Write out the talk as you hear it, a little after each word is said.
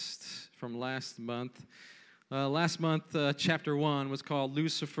from last month. Chapter 1 was called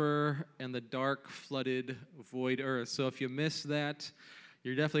Lucifer and the Dark Flooded Void Earth. So if you missed that,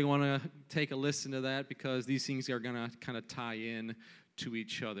 you definitely want to take a listen to that because these things are going to kind of tie in to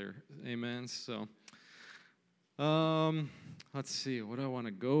each other. Amen. So let's see, what do I want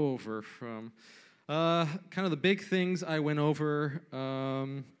to go over from? Kind of the big things I went over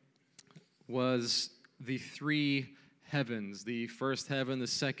was the three heavens, the first heaven, the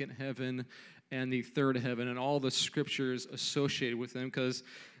second heaven, and the third heaven, and all the scriptures associated with them, because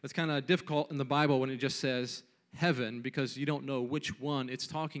it's kind of difficult in the Bible when it just says heaven, because you don't know which one it's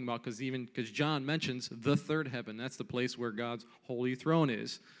talking about, because John mentions the third heaven. That's the place where God's holy throne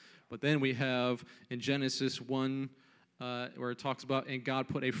is. But then we have in Genesis 1, where it talks about, and God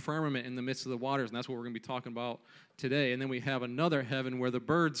put a firmament in the midst of the waters, and that's what we're going to be talking about today. And then we have another heaven where the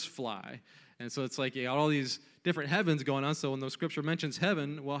birds fly. And so it's like you got all these different heavens going on. So when the scripture mentions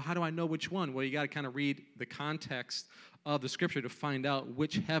heaven, well, how do I know which one? Well, you got to kind of read the context of the scripture to find out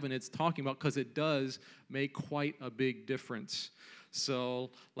which heaven it's talking about, because it does make quite a big difference. So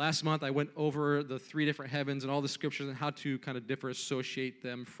last month I went over the three different heavens and all the scriptures and how to kind of differentiate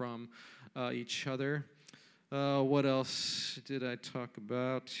them from each other. What else did I talk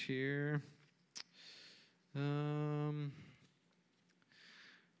about here?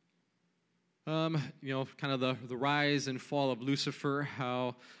 Kind of the rise and fall of Lucifer,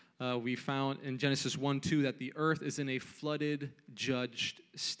 how we found in Genesis 1:2 that the earth is in a flooded, judged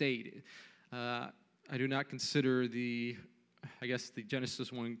state. I do not consider the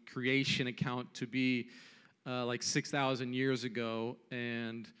Genesis 1 creation account to be like 6,000 years ago,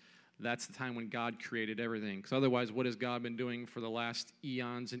 and that's the time when God created everything. Because otherwise, what has God been doing for the last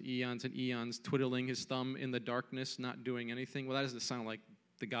eons and eons and eons? Twiddling his thumb in the darkness, not doing anything? Well, that doesn't sound like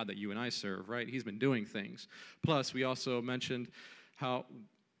the God that you and I serve, right? He's been doing things. Plus, we also mentioned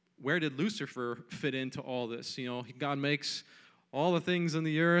where did Lucifer fit into all this? You know, God makes all the things in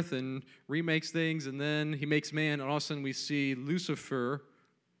the earth and remakes things, and then he makes man, and all of a sudden we see Lucifer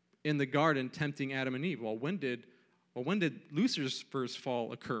in the garden tempting Adam and Eve. Well, when did Lucifer's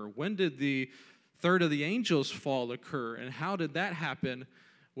fall occur? When did the third of the angels' fall occur? And how did that happen?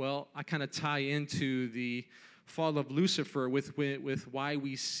 Well, I kind of tie into the fall of Lucifer with why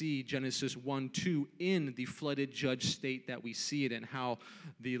we see Genesis 1:2 in the flooded judged state that we see it in, how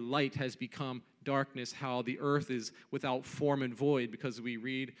the light has become darkness, how the earth is without form and void, because we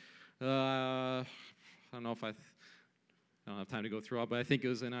read, I don't have time to go through it, but I think it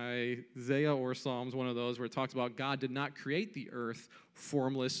was in Isaiah or Psalms, one of those, where it talks about God did not create the earth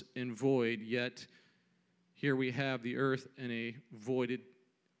formless and void, yet here we have the earth in a voided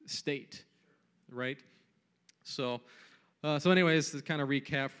state, right? So anyways, to kind of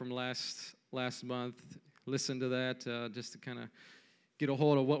recap from last month, listen to that just to kind of get a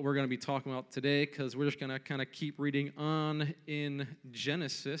hold of what we're going to be talking about today, because we're just going to kind of keep reading on in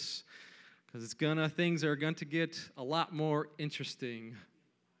Genesis, because things are going to get a lot more interesting.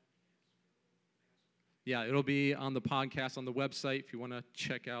 Yeah, it'll be on the podcast on the website if you want to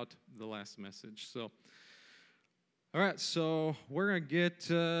check out the last message. So, all right, so we're going to get,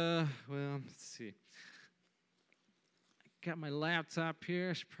 let's see. Got my laptop here.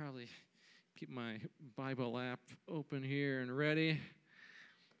 I should probably keep my Bible app open here and ready.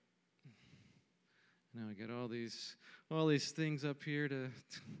 Now I got all these things up here to.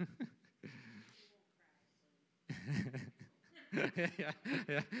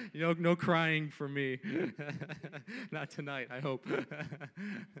 yeah. No crying for me. Not tonight, I hope.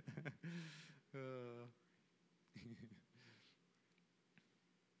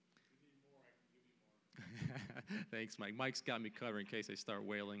 Thanks, Mike. Mike's got me covered in case I start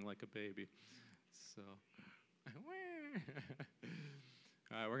wailing like a baby. So,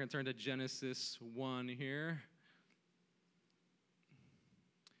 all right, we're going to turn to Genesis 1 here.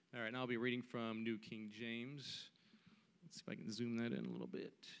 All right, and I'll be reading from New King James. Let's see if I can zoom that in a little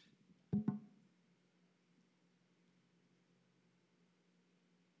bit. I don't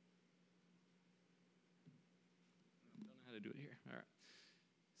know how to do it here. All right.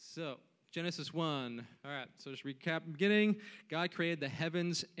 So, Genesis 1. All right, so just recap beginning. God created the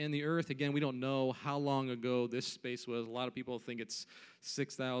heavens and the earth. Again, we don't know how long ago this space was. A lot of people think it's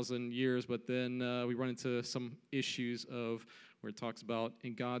 6,000 years, but then we run into some issues of where it talks about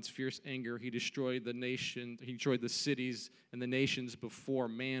in God's fierce anger, he destroyed the cities and the nations before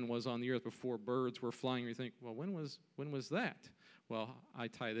man was on the earth, before birds were flying. You think, well, when was that? Well, I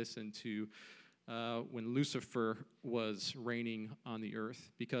tie this into when Lucifer was reigning on the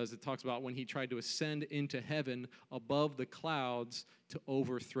earth, because it talks about when he tried to ascend into heaven above the clouds to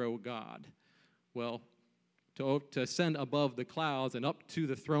overthrow God. Well, to ascend above the clouds and up to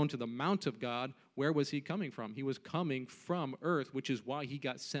the throne, to the mount of God, where was he coming from? He was coming from earth, which is why he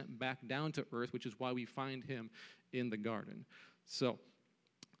got sent back down to earth, which is why we find him in the garden. So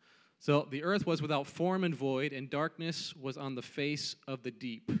the earth was without form and void, and darkness was on the face of the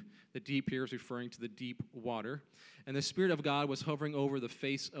deep. The deep here is referring to the deep water. And the Spirit of God was hovering over the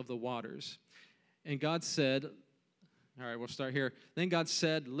face of the waters. And God said, all right, we'll start here. Then God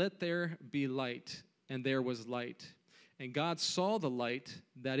said, "Let there be light," and there was light. And God saw the light,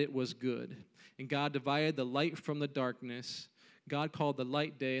 that it was good. And God divided the light from the darkness. God called the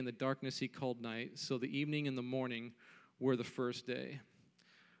light day, and the darkness he called night. So the evening and the morning were the first day.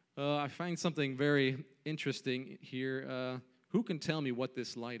 I find something very interesting here. Who can tell me what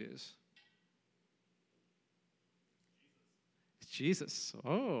this light is? It's Jesus.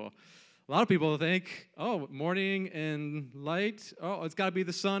 Oh, a lot of people think, oh, morning and light. Oh, it's got to be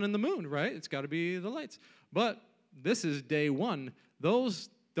the sun and the moon, right? It's got to be the lights. But this is day 1. Those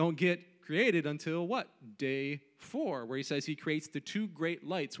don't get created until what? Day 4, where he says he creates the 2 great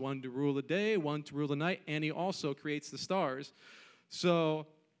lights, one to rule the day, one to rule the night, and he also creates the stars. So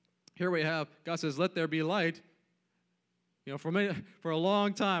here we have, God says, "Let there be light." You know, for a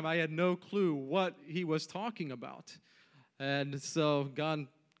long time, I had no clue what he was talking about. And so God,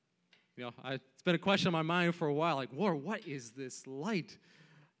 it's been a question on my mind for a while, like, Lord, what is this light?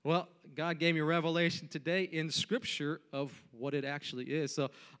 Well, God gave me a revelation today in Scripture of what it actually is.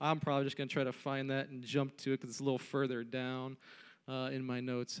 So I'm probably just going to try to find that and jump to it because it's a little further down in my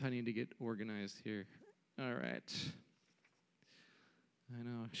notes. I need to get organized here. All right. I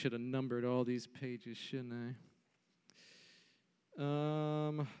know, I should have numbered all these pages, shouldn't I?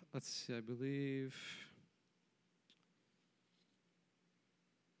 Let's see, I believe.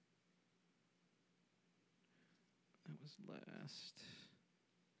 That was last.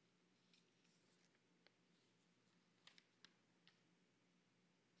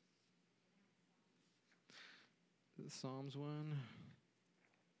 The Psalms one.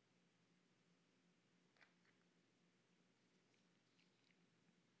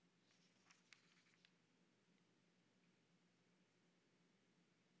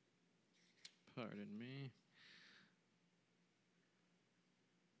 Pardon me.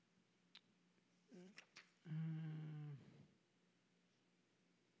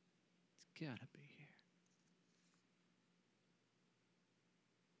 It's got to be here.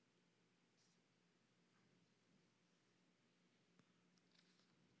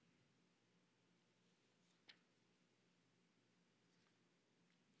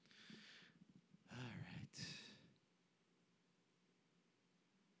 All right.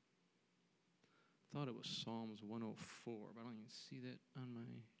 Thought it was Psalms 104, but I don't even see that on my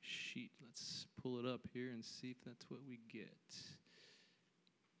sheet. Let's pull it up here and see if that's what we get.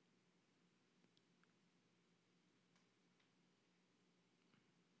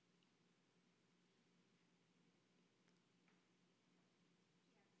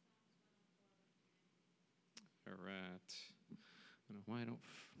 All right. I don't know why I don't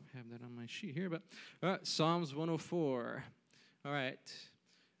have that on my sheet here, but all right, Psalms 104. All right.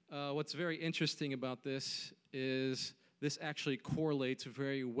 What's very interesting about this is this actually correlates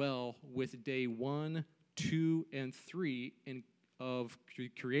very well with day 1, 2, and 3 of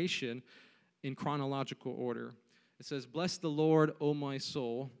creation in chronological order. It says, "Bless the Lord, O my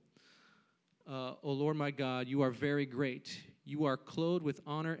soul. O Lord my God, you are very great. You are clothed with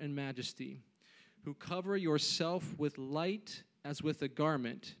honor and majesty, who cover yourself with light as with a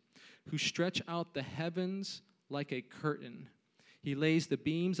garment, who stretch out the heavens like a curtain. He lays the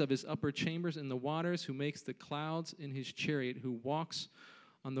beams of his upper chambers in the waters, who makes the clouds in his chariot, who walks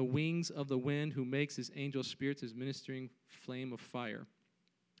on the wings of the wind, who makes his angel spirits his ministering flame of fire."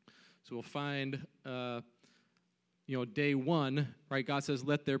 So we'll find, day 1, right? God says,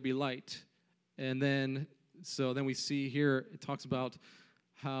 "Let there be light." And then we see here, it talks about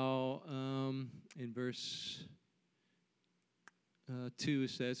how in verse 2 it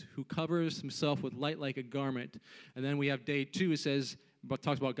says, "Who covers himself with light like a garment." And then we have day 2, it says,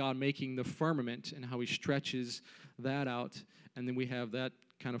 talks about God making the firmament and how he stretches that out. And then we have that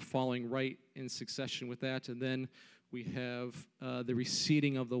kind of falling right in succession with that. And then we have the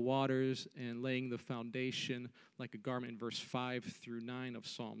receding of the waters and laying the foundation like a garment in verse 5 through 9 of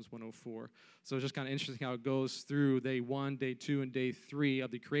Psalms 104. So it's just kind of interesting how it goes through day 1, day 2, and day 3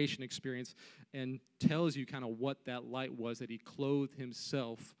 of the creation experience and tells you kind of what that light was, that he clothed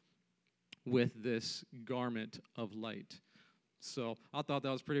himself with this garment of light. So I thought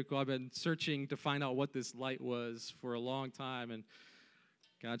that was pretty cool. I've been searching to find out what this light was for a long time, and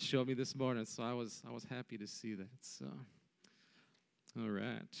God showed me this morning, so I was happy to see that. So, all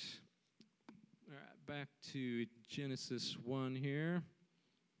right. back to Genesis 1 here.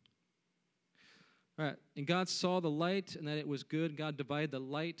 All right, and God saw the light, and that it was good. God divided the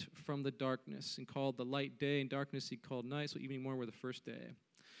light from the darkness, and called the light day, and darkness he called night, so evening and morning were the first day.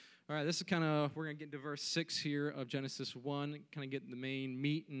 All right, this is kind of, we're going to get into verse 6 here of Genesis 1, kind of get the main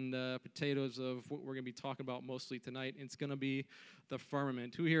meat and potatoes of what we're going to be talking about mostly tonight. It's going to be the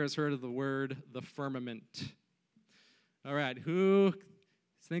firmament. Who here has heard of the word, the firmament? All right, who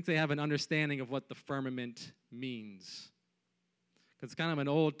thinks they have an understanding of what the firmament means? Because it's kind of an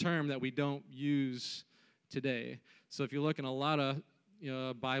old term that we don't use today. So if you look in a lot of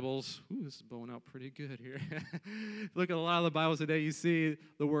Bibles, this is blowing out pretty good here. Look at a lot of the Bibles today, you see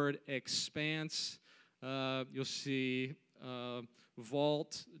the word expanse. You'll see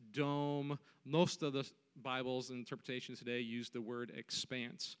vault, dome. Most of the Bibles and interpretations today use the word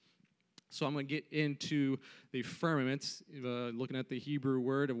expanse. So I'm going to get into the firmament, looking at the Hebrew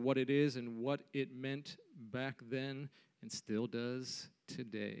word of what it is and what it meant back then and still does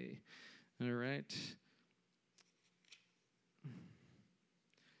today. All right.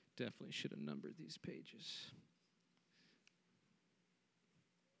 Definitely should have numbered these pages.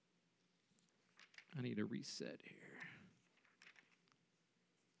 I need a reset here.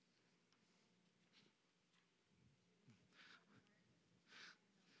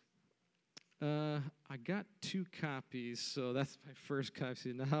 I got 2 copies, so that's my first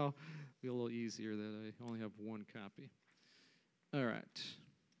copy. Now it'll be a little easier that I only have 1 copy. All right.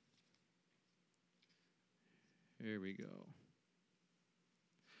 Here we go.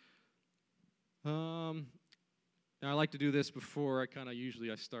 I like to do this before I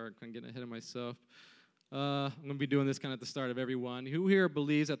start kind of getting ahead of myself. I'm going to be doing this kind of at the start of every one. Who here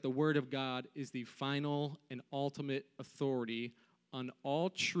believes that the Word of God is the final and ultimate authority on all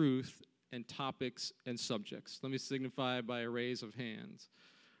truth and topics and subjects? Let me signify by a raise of hands.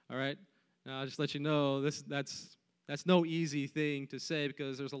 All right? Now, I'll just let you know, that's no easy thing to say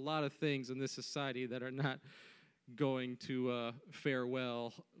because there's a lot of things in this society that are not going to fare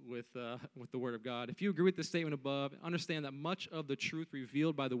well with the Word of God. If you agree with the statement above, understand that much of the truth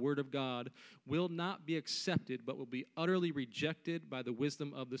revealed by the Word of God will not be accepted, but will be utterly rejected by the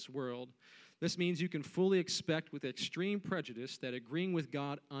wisdom of this world. This means you can fully expect with extreme prejudice that agreeing with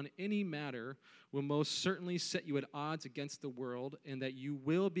God on any matter will most certainly set you at odds against the world, and that you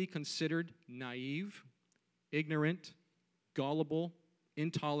will be considered naive, ignorant, gullible,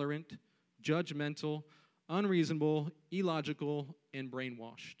 intolerant, judgmental, unreasonable, illogical, and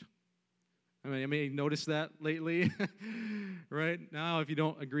brainwashed. I may notice that lately, right? Now, if you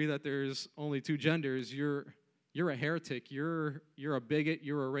don't agree that there's only 2 genders, you're a heretic, you're a bigot,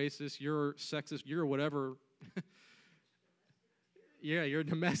 you're a racist, you're sexist, you're whatever. Yeah, you're a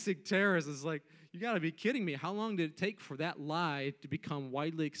domestic terrorist. It's like, you got to be kidding me. How long did it take for that lie to become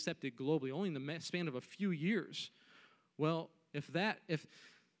widely accepted globally? Only in the span of a few years. Well, if a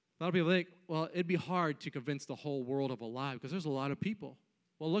lot of people think, well, it'd be hard to convince the whole world of a lie because there's a lot of people.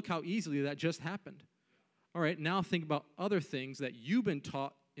 Well, look how easily that just happened. All right, now think about other things that you've been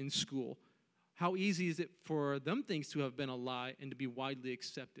taught in school. How easy is it for them things to have been a lie and to be widely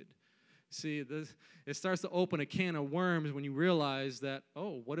accepted? See, it starts to open a can of worms when you realize that,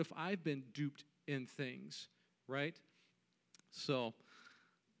 oh, what if I've been duped in things, right? So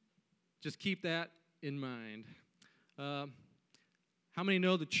just keep that in mind. How many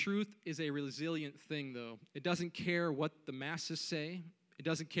know the truth is a resilient thing, though? It doesn't care what the masses say. It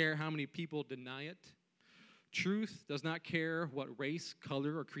doesn't care how many people deny it. Truth does not care what race,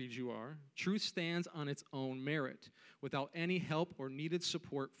 color, or creed you are. Truth stands on its own merit, without any help or needed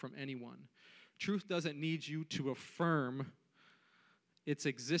support from anyone. Truth doesn't need you to affirm its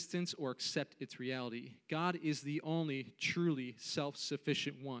existence or accept its reality. God is the only truly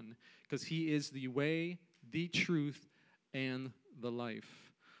self-sufficient one, because he is the way, the truth, and the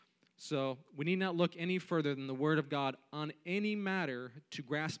life. So we need not look any further than the Word of God on any matter to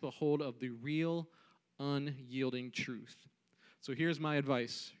grasp a hold of the real, unyielding truth. So here's my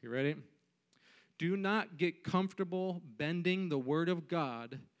advice. You ready? Do not get comfortable bending the Word of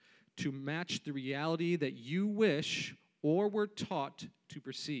God to match the reality that you wish or were taught to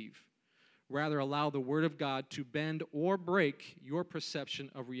perceive. Rather, allow the Word of God to bend or break your perception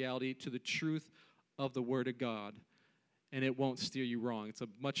of reality to the truth of the Word of God, and it won't steer you wrong. It's a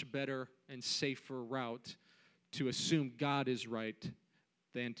much better and safer route to assume God is right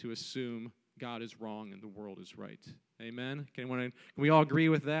than to assume God is wrong and the world is right. Amen? Can we all agree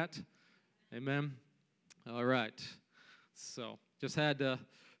with that? Amen? All right. So just had to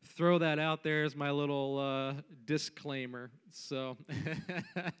throw that out there as my little disclaimer. So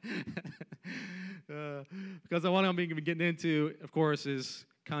because what I'm going to be getting into, of course, is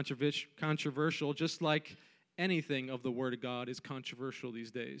controversial, just like anything of the Word of God is controversial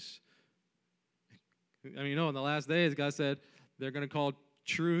these days. I mean, in the last days, God said they're going to call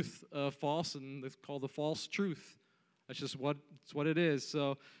truth false, and it's called the false truth. That's just what it is.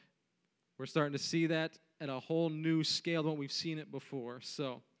 So we're starting to see that at a whole new scale than what we've seen it before.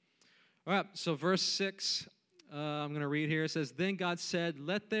 So, all right, so verse 6, I'm going to read here. It says, "Then God said,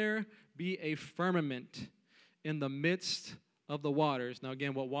 let there be a firmament in the midst of the waters." Now,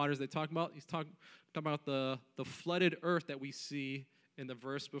 again, what waters they talking about? He's talking about the flooded earth that we see in the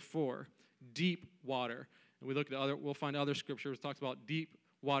verse before, deep water. And we look at we'll find other scriptures that talks about deep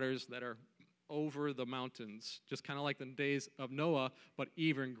waters that are over the mountains, just kind of like the days of Noah, but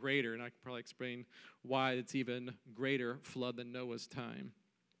even greater. And I can probably explain why it's even greater flood than Noah's time.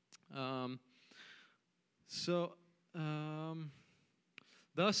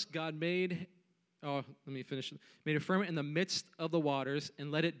 Thus God made a firmament in the midst of the waters, and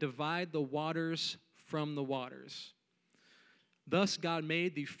let it divide the waters from the waters. Thus God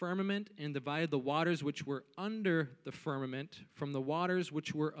made the firmament and divided the waters which were under the firmament from the waters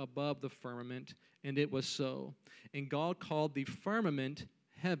which were above the firmament, and it was so. And God called the firmament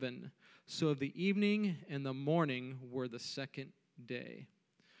heaven. So the evening and the morning were the second day.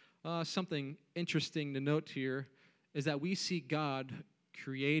 Something interesting to note here is that we see God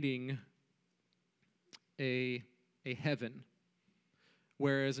creating a heaven.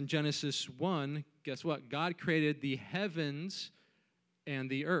 Whereas in Genesis 1, guess what? God created the heavens and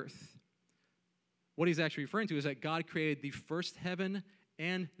the earth. What he's actually referring to is that God created the first heaven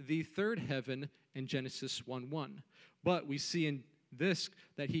and the third heaven in Genesis 1:1. But we see in this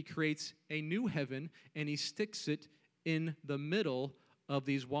that he creates a new heaven and he sticks it in the middle of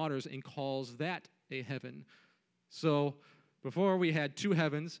these waters and calls that a heaven. So before we had two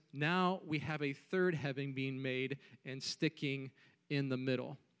heavens, now we have a third heaven being made and sticking in the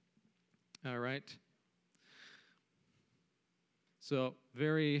middle. All right? So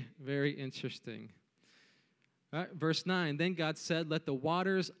very, very interesting. All right, verse 9, "Then God said, let the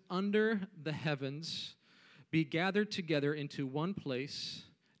waters under the heavens be gathered together into one place."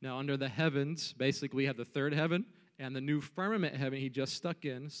 Now, under the heavens, basically we have the third heaven and the new firmament heaven he just stuck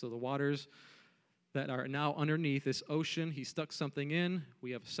in. So the waters that are now underneath this ocean, he stuck something in.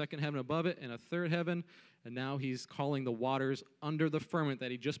 We have a second heaven above it and a third heaven. And now he's calling the waters under the firmament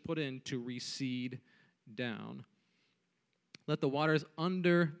that he just put in to recede down. "Let the waters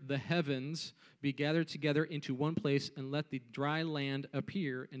under the heavens be gathered together into one place, and let the dry land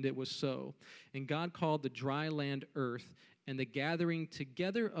appear." And it was so. And God called the dry land earth, and the gathering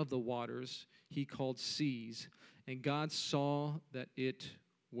together of the waters he called seas. And God saw that it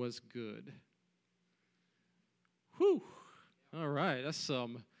was good. Whew. All right, that's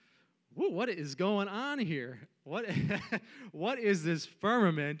some... what is going on here? What is this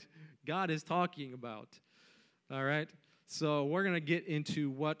firmament God is talking about? All right, so we're going to get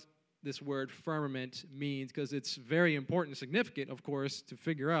into what this word firmament means, because it's very important and significant, of course, to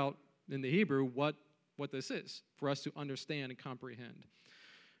figure out in the Hebrew what this is, for us to understand and comprehend.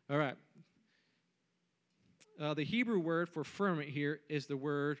 All right. The Hebrew word for firmament here is the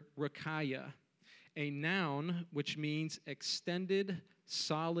word rakaya, a noun which means extended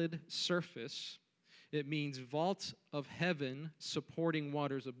solid surface. It means vault of heaven supporting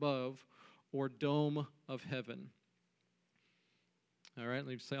waters above, or dome of heaven. All right,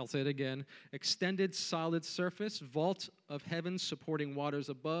 I'll say it again. Extended solid surface, vault of heaven supporting waters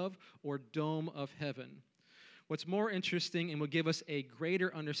above, or dome of heaven. What's more interesting and will give us a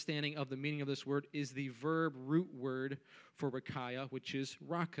greater understanding of the meaning of this word is the verb root word for rakaya, which is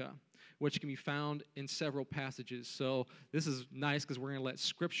raka, which can be found in several passages. So this is nice because we're going to let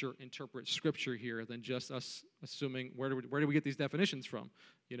Scripture interpret Scripture here than just us assuming where do we get these definitions from,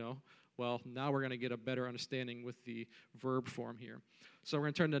 Well, now we're going to get a better understanding with the verb form here. So we're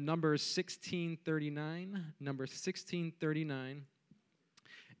going to turn to Numbers 16:39. Numbers 16:39.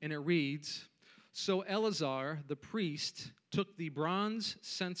 And it reads, "So Eleazar the priest took the bronze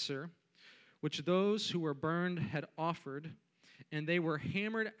censer, which those who were burned had offered, and they were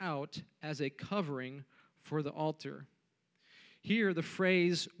hammered out as a covering for the altar." Here, the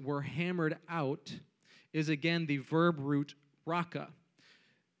phrase "were hammered out" is again the verb root raka.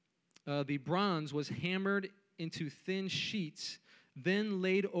 The bronze was hammered into thin sheets, then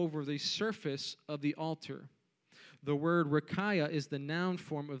laid over the surface of the altar. The word rakaya is the noun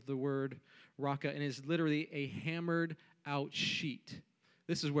form of the word raka and is literally a hammered out sheet.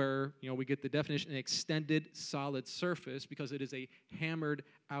 This is where we get the definition, an extended solid surface, because it is a hammered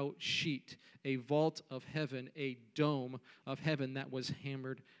out sheet, a vault of heaven, a dome of heaven that was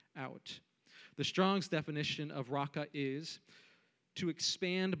hammered out. The Strong's definition of raka is to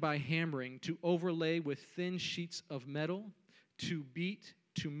expand by hammering, to overlay with thin sheets of metal, to beat,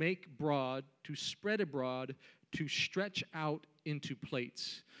 to make broad, to spread abroad, to stretch out into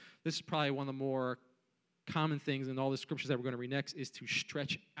plates. This is probably one of the more common things in all the scriptures that we're going to read next is to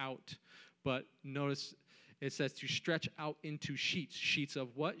stretch out. But notice it says to stretch out into sheets. Sheets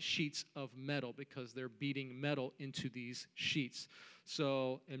of what? Sheets of metal, because they're beating metal into these sheets.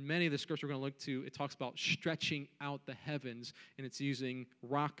 So in many of the scriptures we're going to look to, it talks about stretching out the heavens, and it's using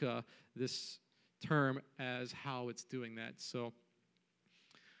raka, this term, as how it's doing that. So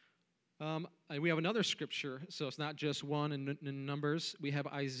we have another scripture, so it's not just one in Numbers. We have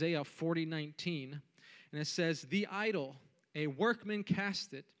Isaiah 40:19, and it says, "The idol, a workman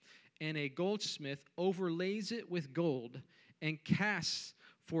cast it, and a goldsmith overlays it with gold, and casts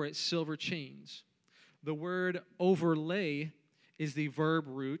for it silver chains." The word overlay is the verb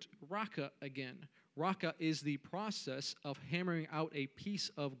root raka again. Raka is the process of hammering out a piece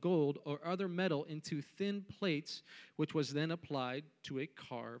of gold or other metal into thin plates, which was then applied to a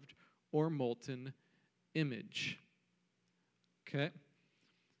carved or molten image. Okay?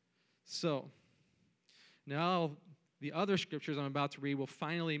 So, now the other scriptures I'm about to read will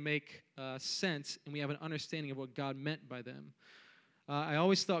finally make sense, and we have an understanding of what God meant by them. I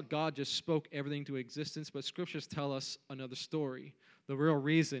always thought God just spoke everything to existence, but scriptures tell us another story. The real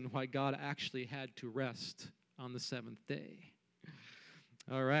reason why God actually had to rest on the seventh day.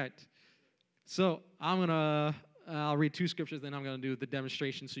 All right. So I'll read two scriptures, then I'm going to do the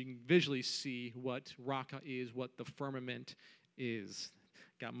demonstration so you can visually see what raka is, what the firmament is.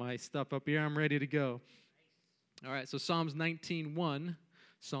 Got my stuff up here. I'm ready to go. All right, so Psalms 19:1.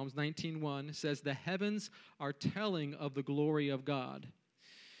 Psalms 19:1 says, "The heavens are telling of the glory of God,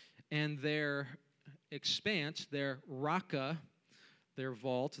 and their expanse, their raka, their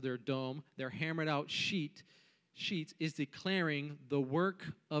vault, their dome, their hammered out sheets is declaring the work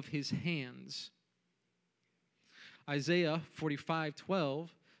of his hands." Isaiah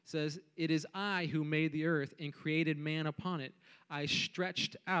 45:12 says, "It is I who made the earth and created man upon it. I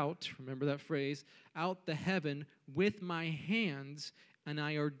stretched out," remember that phrase, "out the heaven with my hands, and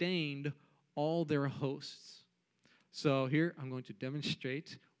I ordained all their hosts." So here I'm going to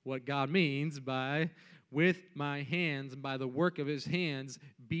demonstrate what God means by with my hands, by the work of his hands,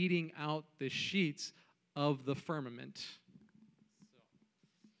 beating out the sheets of the firmament.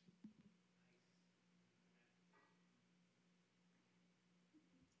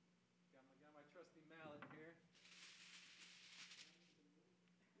 Got my trusty mallet here.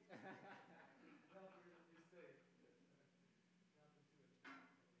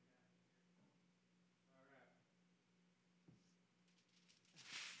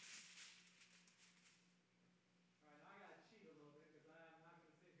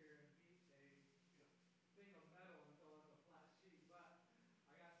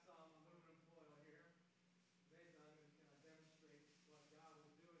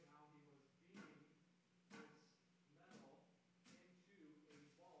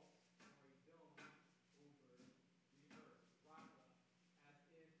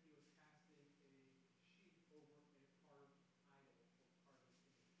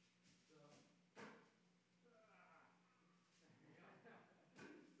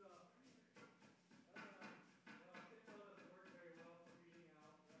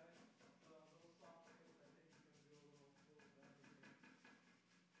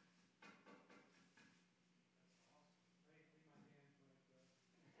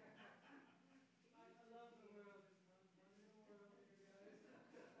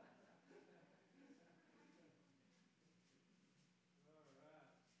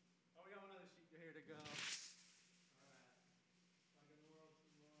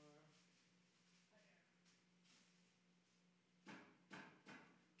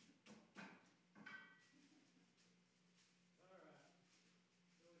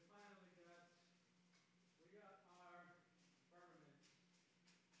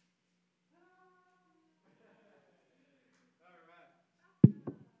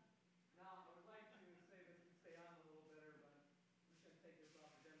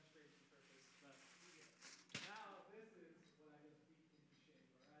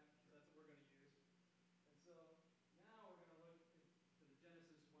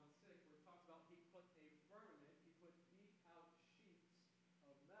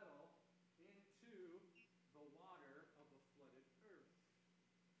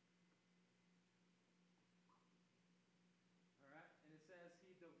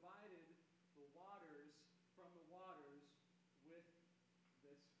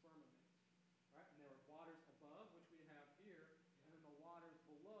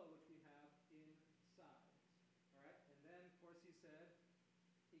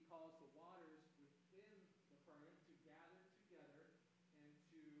 cause the waters within the firmament to gather together and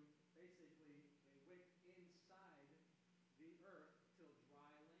to basically they went inside the earth till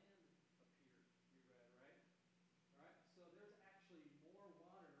dry land appeared. We read, right? All right. So there's actually more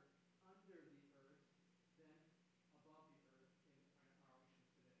water under the earth than above the earth in our ocean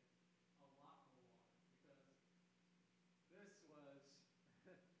today. A lot more water because this was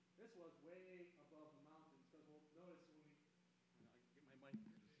this was way above the mountains. Because we'll notice when we get my mic.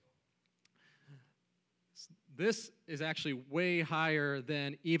 This is actually way higher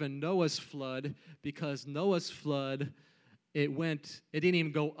than even Noah's flood, because Noah's flood, it didn't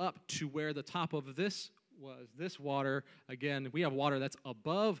even go up to where the top of this was. This water, again, we have water that's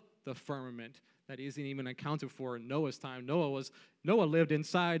above the firmament that isn't even accounted for in Noah's time. Noah lived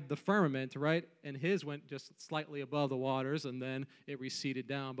inside the firmament, right? And his went just slightly above the waters, and then it receded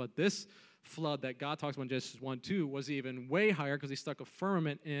down. But this flood that God talks about in Genesis 1:2 was even way higher because he stuck a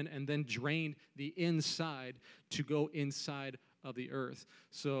firmament in and then drained the inside to go inside of the earth.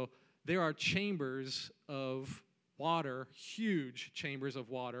 So there are chambers of water, huge chambers of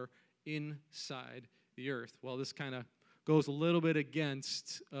water inside the earth. Well, this kind of goes a little bit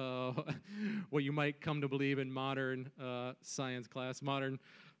against what you might come to believe in modern science class. Modern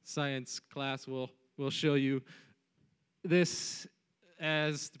science class will show you this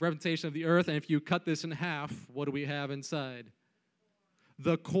as the representation of the earth, and if you cut this in half, what do we have inside?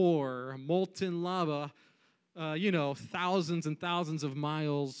 The core, molten lava, thousands and thousands of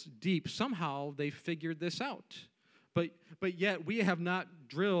miles deep. Somehow they figured this out. But yet we have not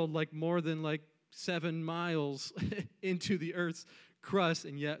drilled more than 7 miles into the earth's crust,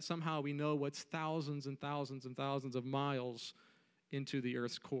 and yet somehow we know what's thousands and thousands and thousands of miles into the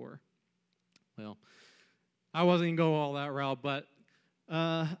earth's core. Well, I wasn't going to go all that route, but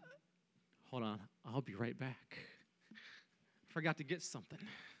hold on. I'll be right back. Forgot to get something.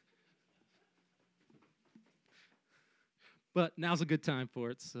 But now's a good time for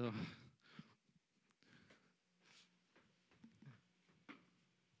it, so.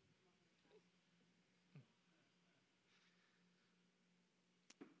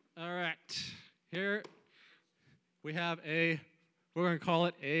 All right. Here we have we're going to call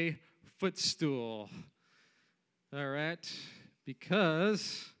it a footstool. All right.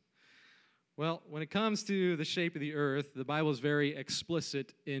 Because, well, when it comes to the shape of the earth, the Bible is very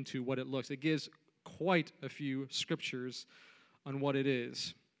explicit into what it looks. It gives quite a few scriptures on what it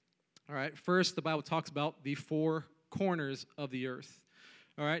is. All right, first, the Bible talks about the 4 corners of the earth.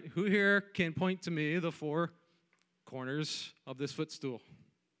 All right, who here can point to me the 4 corners of this footstool?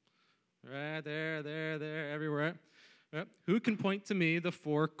 Right there, everywhere. Right. Who can point to me the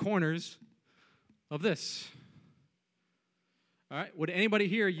 4 corners of this? All right, would anybody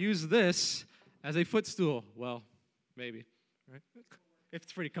here use this as a footstool? Well, maybe, right?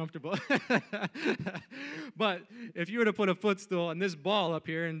 It's pretty comfortable. But if you were to put a footstool and this ball up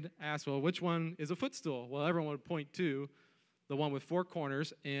here and ask, well, which one is a footstool? Well, everyone would point to the one with 4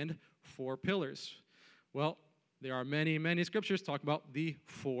 corners and 4 pillars. Well, there are many, many scriptures talk about the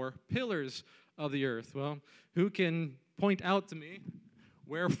 4 pillars of the earth. Well, who can point out to me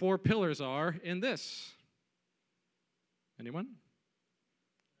where 4 pillars are in this? Anyone?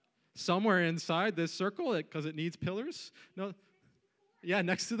 Somewhere inside this circle, because it needs pillars? No. Yeah,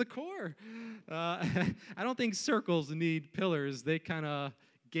 next to the core. I don't think circles need pillars. They kind of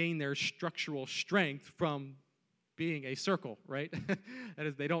gain their structural strength from being a circle, right? That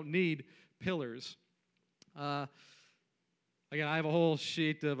is, they don't need pillars. Again, I have a whole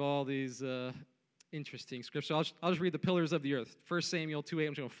sheet of all these interesting scriptures. I'll just read the pillars of the earth. 1 Samuel 2:8,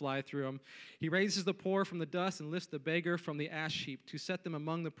 I'm just going to fly through them. He raises the poor from the dust and lifts the beggar from the ash heap to set them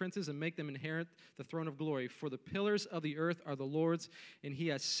among the princes and make them inherit the throne of glory. For the pillars of the earth are the Lord's, and he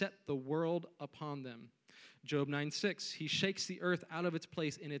has set the world upon them. Job 9:6, he shakes the earth out of its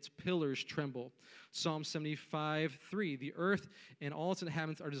place and its pillars tremble. Psalm 75:3, the earth and all its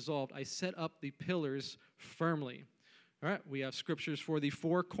inhabitants are dissolved. I set up the pillars firmly. All right, we have scriptures for the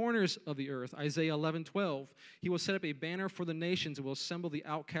 4 corners of the earth. Isaiah 11:12, he will set up a banner for the nations and will assemble the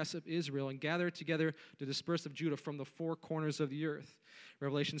outcasts of Israel and gather together the dispersed of Judah from the 4 corners of the earth.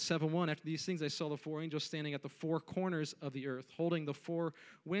 Revelation 7:1, after these things I saw the 4 angels standing at the 4 corners of the earth, holding the 4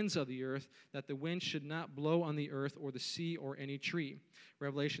 winds of the earth, that the wind should not blow on the earth or the sea or any tree.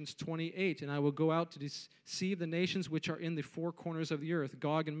 Revelations 28, and I will go out to deceive the nations which are in the 4 corners of the earth,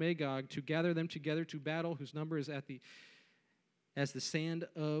 Gog and Magog, to gather them together to battle, whose number is as the sand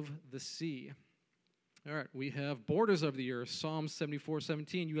of the sea. All right, we have borders of the earth. Psalm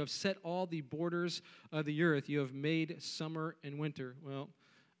 74:17, you have set all the borders of the earth. You have made summer and winter. Well,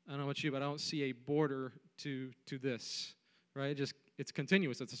 I don't know about you, but I don't see a border to this. right? It's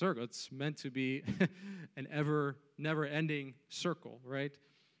continuous. It's a circle. It's meant to be an never-ending circle, right?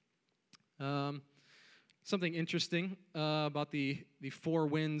 Something interesting about the four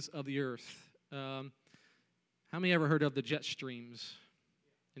winds of the earth. How many ever heard of the jet streams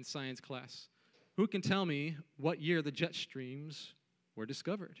in science class? Who can tell me what year the jet streams were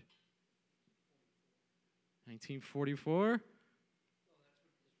discovered? 1944?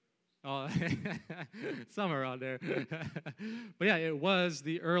 Oh, somewhere around there. But yeah, it was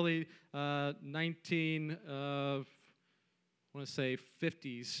the early 50s,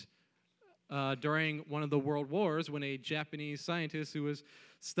 during one of the world wars, when a Japanese scientist who was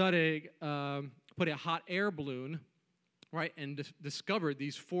studying put a hot air balloon, right, and discovered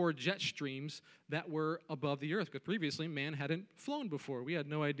these four jet streams that were above the earth, because previously man hadn't flown before. We had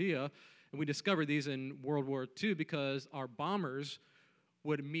no idea, and we discovered these in World War II because our bombers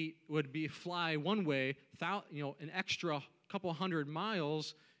would fly one way, an extra couple hundred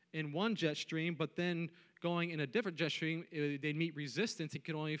miles in one jet stream, but then going in a different jet stream, they'd meet resistance.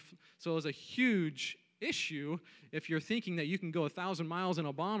 So it was a huge issue if you're thinking that you can go 1,000 miles in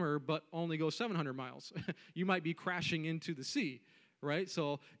a bomber but only go 700 miles. You might be crashing into the sea, right?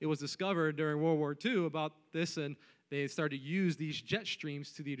 So it was discovered during World War II about this, and they started to use these jet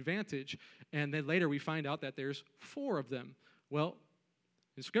streams to the advantage. And then later we find out that there's four of them. Well,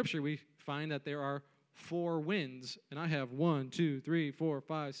 in Scripture we find that there are four winds, and I have 1, 2, 3, 4,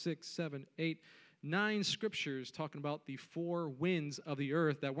 5, 6, 7, 8, 9 scriptures talking about the four winds of the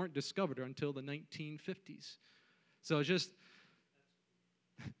earth that weren't discovered until the 1950s. So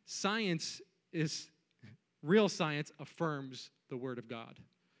real science affirms the Word of God.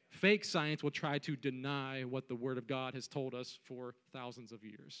 Fake science will try to deny what the Word of God has told us for thousands of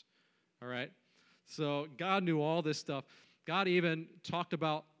years. All right? So God knew all this stuff. God even talked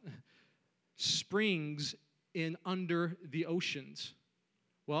about springs under the oceans.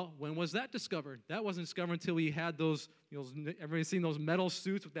 Well, when was that discovered? That wasn't discovered until we had those, everybody's seen those metal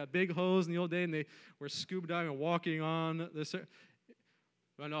suits with that big hose in the old day, and they were scuba diving and walking on this.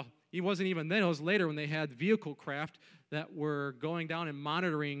 Well, no, it wasn't even then. It was later when they had vehicle craft that were going down and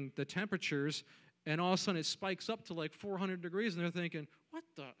monitoring the temperatures, and all of a sudden it spikes up to like 400 degrees, and they're thinking,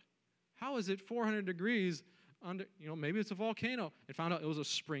 how is it 400 degrees under, maybe it's a volcano, and found out it was a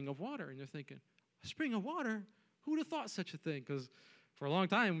spring of water, and they're thinking, a spring of water? Who would have thought such a thing? Because for a long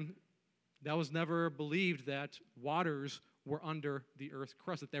time, that was never believed that waters were under the earth's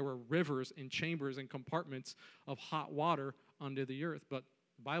crust, that there were rivers and chambers and compartments of hot water under the earth. But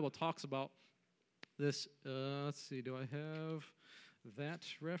the Bible talks about this. Let's see, do I have that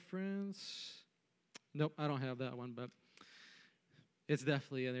reference? Nope, I don't have that one, but it's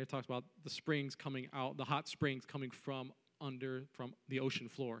definitely in there. It talks about the springs coming out, the hot springs coming from the ocean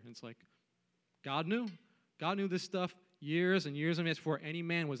floor. And it's like, God knew this stuff years and years in advance before any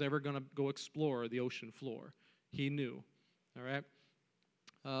man was ever going to go explore the ocean floor. He knew. All right.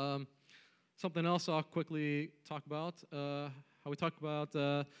 Something else I'll quickly talk about. How we talk about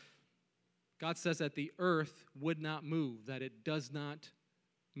God says that the earth would not move, that it does not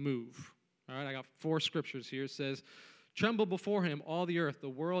move. All right, I got 4 scriptures here. It says, "Tremble before him, all the earth. The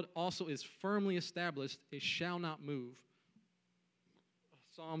world also is firmly established. It shall not move."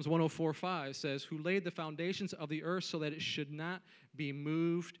 Psalms 104:5 says, "Who laid the foundations of the earth so that it should not be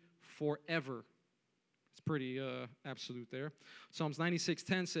moved forever." It's pretty absolute there. Psalms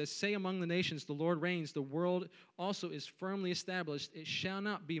 96:10 says, "Say among the nations, the Lord reigns. The world also is firmly established. It shall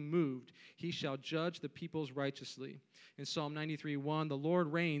not be moved. He shall judge the peoples righteously." In Psalm 93:1, "The Lord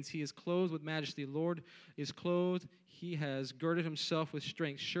reigns. He is clothed with majesty. The Lord is clothed. He has girded himself with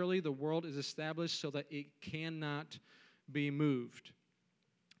strength. Surely the world is established so that it cannot be moved."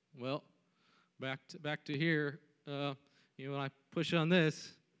 Well, back to here, when I push on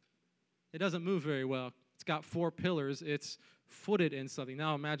this, it doesn't move very well. It's got 4 pillars. It's footed in something.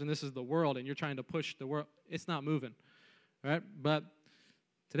 Now imagine this is the world, and you're trying to push the world. It's not moving, right? But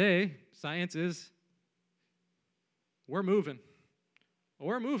today, science is, we're moving.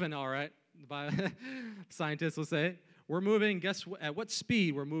 We're moving, all right. Scientists will say, we're moving, guess what? At what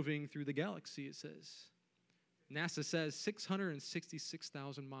speed? We're moving through the galaxy, it says. NASA says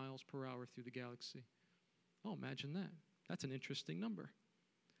 666,000 miles per hour through the galaxy. Oh, imagine that. That's an interesting number.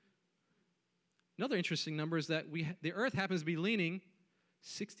 Another interesting number is that the Earth happens to be leaning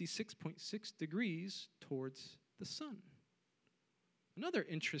 66.6 degrees towards the sun. Another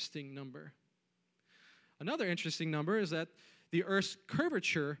interesting number. Another interesting number is that the Earth's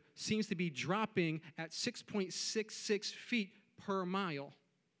curvature seems to be dropping at 6.66 feet per mile.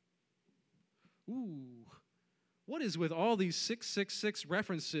 Ooh. What is with all these 666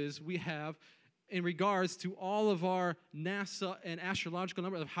 references we have in regards to all of our NASA and astrological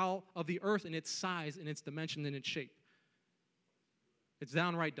numbers of the earth and its size and its dimension and its shape. It's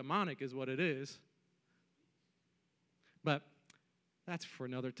downright demonic is what it is. But that's for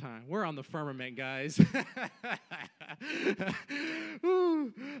another time. We're on the firmament, guys.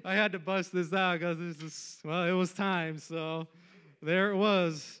 Woo, I had to bust this out because it was time. So there it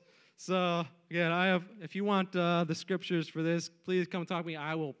was. So again, if you want the scriptures for this, please come talk to me.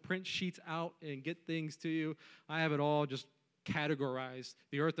 I will print sheets out and get things to you. I have it all just categorized.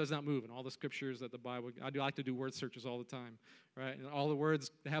 The earth does not move, and all the scriptures that the Bible, I like to do word searches all the time, right? And all the words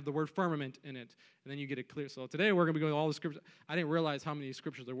have the word firmament in it, and then you get it clear. So today we're going to be going all the scriptures. I didn't realize how many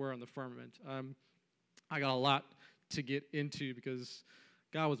scriptures there were on the firmament. I got a lot to get into because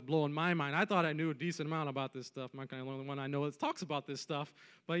God was blowing my mind. I thought I knew a decent amount about this stuff. I'm not kind of the only one I know that talks about this stuff.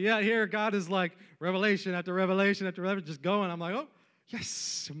 But yeah, here God is like revelation after revelation after revelation, just going. I'm like, oh,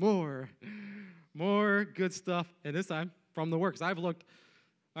 yes, more good stuff. And this time from the works. I've looked,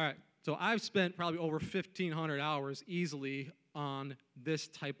 all right, so I've spent probably over 1,500 hours easily on this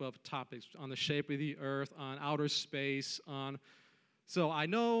type of topics, on the shape of the earth, on outer space, so I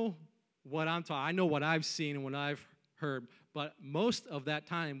know what I'm talking, I know what I've seen and what I've heard, but most of that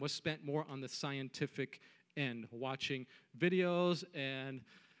time was spent more on the scientific end, watching videos and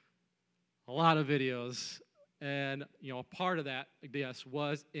a lot of videos. And, a part of that, yes,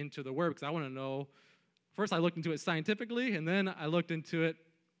 was into the Word, because I want to know. First, I looked into it scientifically, and then I looked into it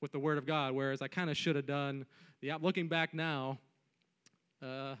with the Word of God, whereas I kind of should have done, looking back now,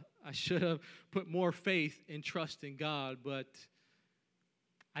 I should have put more faith and trust in God, but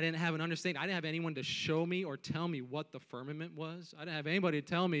I didn't have an understanding. I didn't have anyone to show me or tell me what the firmament was. I didn't have anybody to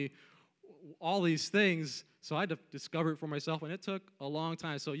tell me all these things, so I had to discover it for myself, and it took a long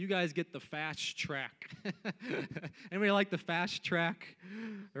time. So you guys get the fast track. Anybody like the fast track,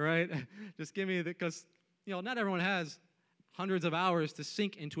 right? Just give me because, not everyone has hundreds of hours to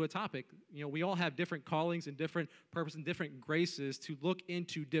sink into a topic. We all have different callings and different purposes and different graces to look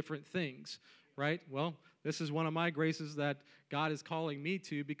into different things, right? Well, this is one of my graces that God is calling me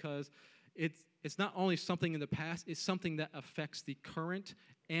to, because it's not only something in the past, it's something that affects the current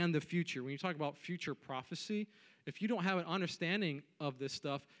and the future. When you talk about future prophecy, if you don't have an understanding of this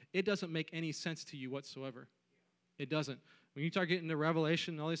stuff, it doesn't make any sense to you whatsoever. It doesn't. When you start getting into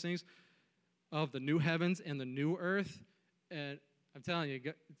Revelation and all these things of the new heavens and the new earth, and I'm telling you,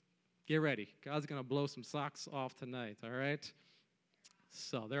 get ready. God's going to blow some socks off tonight, all right?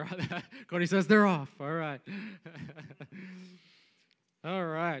 So they're Cody says they're off. All right. All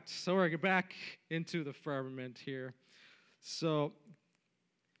right. So we're back into the firmament here. So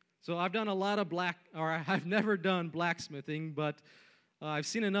I've done a lot of I've never done blacksmithing, but I've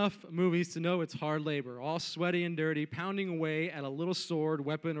seen enough movies to know it's hard labor, all sweaty and dirty, pounding away at a little sword,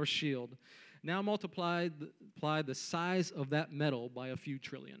 weapon, or shield. Now multiply the size of that metal by a few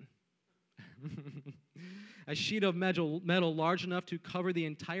trillion. A sheet of metal large enough to cover the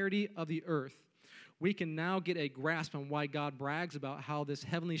entirety of the earth. We can now get a grasp on why God brags about how this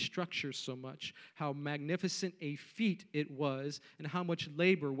heavenly structure so much, how magnificent a feat it was, and how much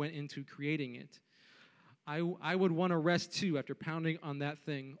labor went into creating it. I would want to rest too after pounding on that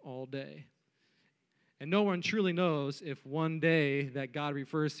thing all day. And no one truly knows if one day that God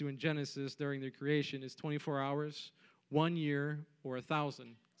refers to in Genesis during the creation is 24 hours, 1 year, or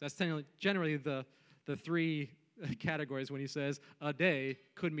 1,000. That's generally the three categories when he says a day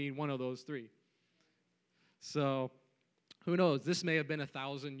could mean one of those three. So who knows? This may have been a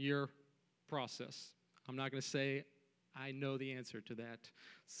 1,000-year process. I'm not going to say I know the answer to that.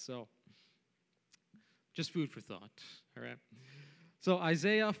 So just food for thought, all right? So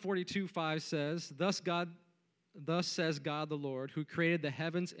Isaiah 42:5 says, Thus says God the Lord, who created the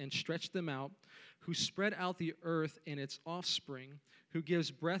heavens and stretched them out, who spread out the earth and its offspring, who gives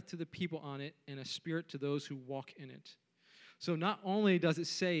breath to the people on it and a spirit to those who walk in it. So not only does it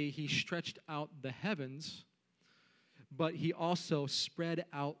say he stretched out the heavens, but he also spread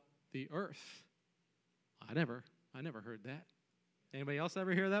out the earth. I never heard that. Anybody else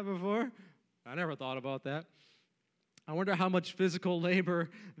ever hear that before? I never thought about that. I wonder how much physical labor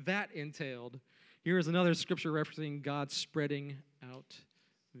that entailed. Here is another scripture referencing God spreading out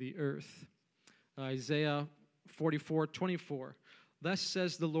the earth. Isaiah 44:24. Thus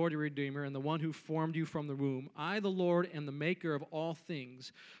says the Lord your Redeemer, and the one who formed you from the womb, I, the Lord, am the maker of all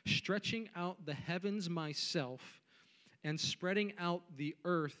things, stretching out the heavens myself, and spreading out the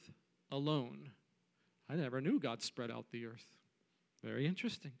earth alone. I never knew God spread out the earth. Very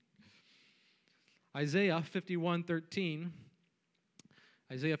interesting. Isaiah 51:13.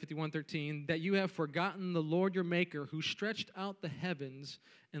 Isaiah 51:13, that you have forgotten the Lord your Maker, who stretched out the heavens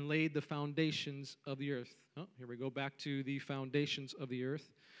and laid the foundations of the earth. Oh, here we go back to the foundations of the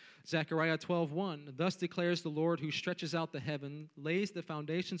earth. Zechariah 12:1, thus declares the Lord who stretches out the heaven, lays the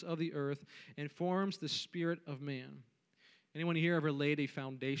foundations of the earth, and forms the spirit of man. Anyone here ever laid a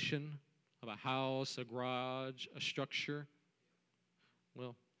foundation of a house, a garage, a structure?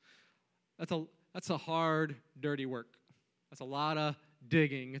 Well, that's a hard, dirty work. That's a lot of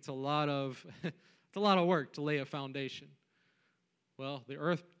digging. It's a lot of work to lay a foundation. Well, the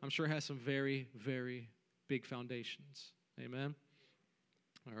earth, I'm sure, has some very, very big foundations. Amen?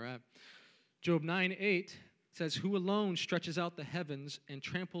 All right. Job 9:8 says, who alone stretches out the heavens and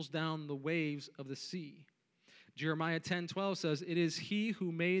tramples down the waves of the sea? Jeremiah 10:12 says, it is he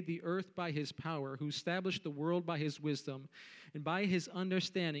who made the earth by his power, who established the world by his wisdom, and by his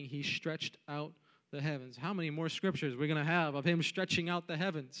understanding he stretched out the heavens. How many more scriptures we're going to have of him stretching out the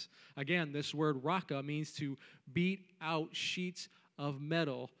heavens? Again, this word raka means to beat out sheets of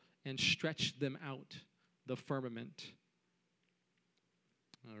metal and stretch them out, the firmament.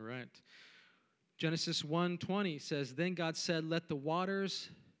 All right. Genesis 1:20 says, then God said, let the waters...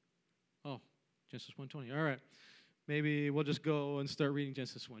 Oh, Genesis 1:20. All right. Maybe we'll just go and start reading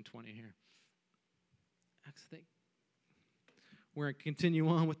Genesis 1:20 here. I think we're going to continue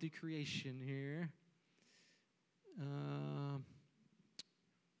on with the creation here.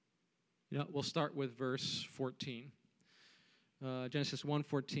 We'll start with verse 14. Genesis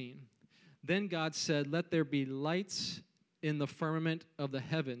 1:14. Then God said, let there be lights in the firmament of the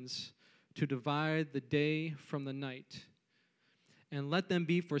heavens to divide the day from the night. And let them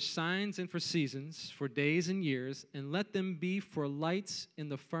be for signs and for seasons, for days and years, and let them be for lights in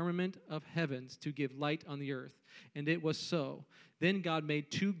the firmament of heavens to give light on the earth. And it was so. Then God made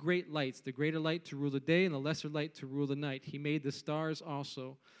two great lights, the greater light to rule the day and the lesser light to rule the night. He made the stars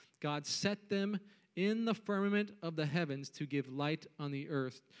also. God set them in the firmament of the heavens to give light on the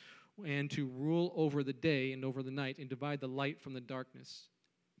earth and to rule over the day and over the night and divide the light from the darkness.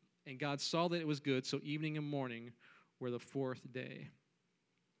 And God saw that it was good, so evening and morning were the fourth day.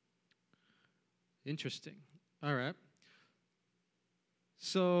 Interesting. All right.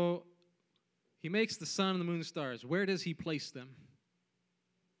 So he makes the sun and the moon and stars. Where does he place them?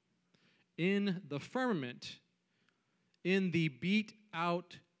 In the firmament, in the beat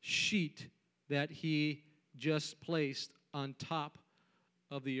out sheet that he just placed on top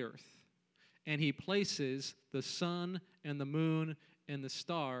of the earth. And he places the sun and the moon and the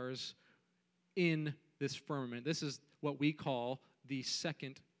stars in this firmament. This is what we call the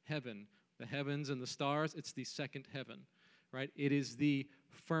second heaven. The heavens and the stars, it's the second heaven, right? It is the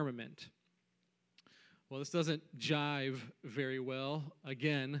firmament. Well, this doesn't jive very well,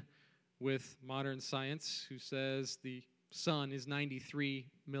 again, with modern science, who says the sun is 93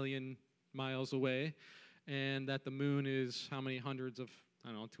 million miles away, and that the moon is how many hundreds of,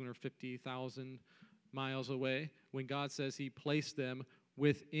 250,000 miles away, when God says he placed them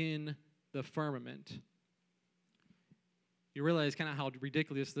within the firmament. You realize kind of how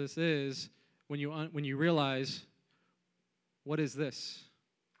ridiculous this is when you realize, what is this?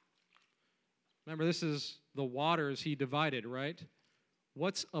 Remember, this is the waters he divided, right?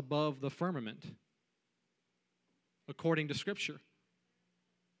 What's above the firmament, according to Scripture?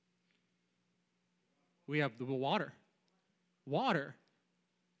 We have the water. Water.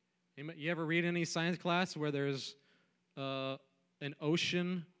 You ever read any science class where there's an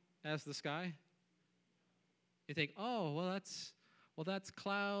ocean as the sky? You think, oh, well, that's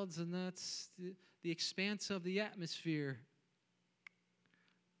clouds, and that's the expanse of the atmosphere.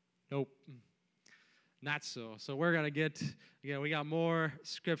 Nope, not so. So we're going to get, we got more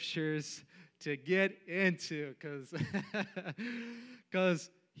scriptures to get into, because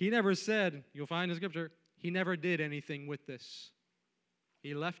he never said, you'll find in Scripture, he never did anything with this.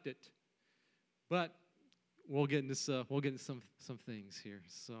 He left it. But we'll get into some things here.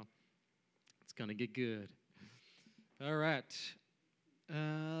 So it's going to get good. All right.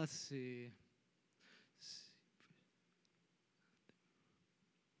 Let's see.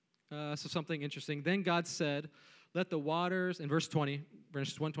 So something interesting. Then God said, let the waters, in verse 20,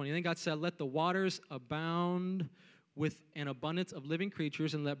 verse 120, then God said, let the waters abound with an abundance of living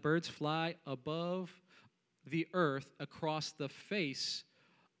creatures, and let birds fly above the earth across the face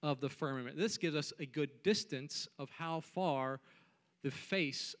of the firmament. This gives us a good distance of how far the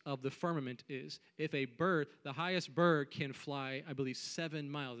face of the firmament is. If a bird, the highest bird can fly, I believe, 7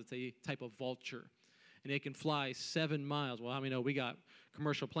 miles. It's a type of vulture. And it can fly 7 miles. Well, how many know we got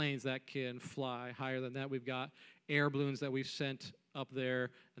commercial planes that can fly higher than that? We've got air balloons that we've sent up there,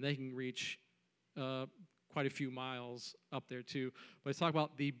 and they can reach quite a few miles up there too. But it's talking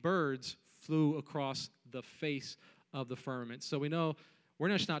about the birds flew across the face of the firmament. So we know we're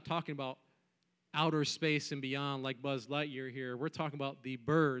just not talking about outer space and beyond like Buzz Lightyear here. We're talking about the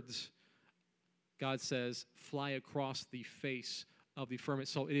birds, God says, fly across the face of the firmament.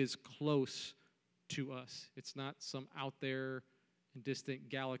 So it is close to us. It's not some out there in distant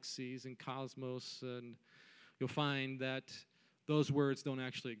galaxies and cosmos. And you'll find that those words don't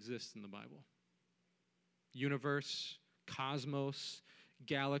actually exist in the Bible. Universe, cosmos,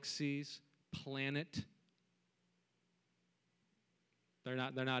 galaxies, planet. They're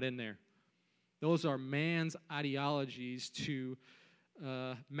not in there. Those are man's ideologies to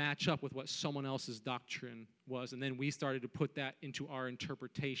match up with what someone else's doctrine was. And then we started to put that into our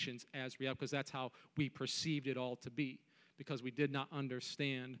interpretations as reality, because that's how we perceived it all to be, because we did not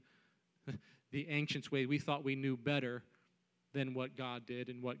understand the ancients' way. We thought we knew better than what God did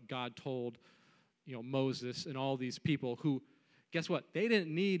and what God told, Moses and all these people who, guess what? They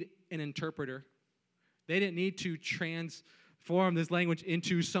didn't need an interpreter. They didn't need to transform this language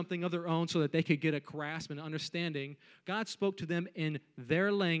into something of their own so that they could get a grasp and understanding. God spoke to them in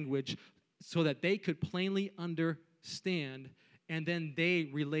their language so that they could plainly understand, and then they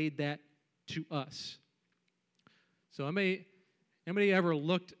relayed that to us. So anybody ever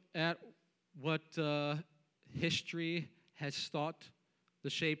looked at what history has thought the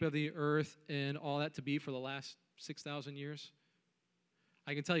shape of the earth and all that to be for the last 6,000 years?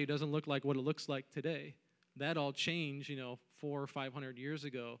 I can tell you it doesn't look like what it looks like today. That all changed, 400 or 500 years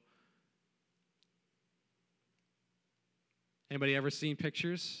ago. Anybody ever seen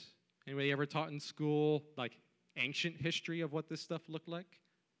pictures? Anybody ever taught in school, like, ancient history of what this stuff looked like?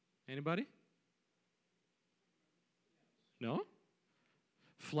 Anybody? No?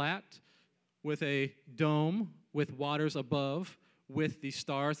 Flat, with a dome, with waters above, with the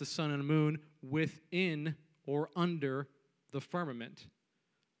stars, the sun, and the moon within or under the firmament.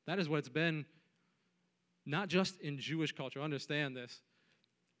 That is what it's been, not just in Jewish culture. Understand this.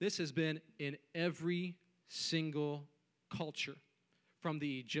 This has been in every single culture, from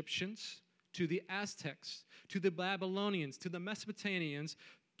the Egyptians to the Aztecs, to the Babylonians, to the Mesopotamians,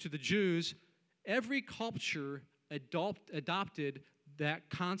 to the Jews. Every culture adopted that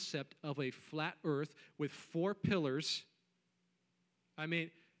concept of a flat earth with four pillars. I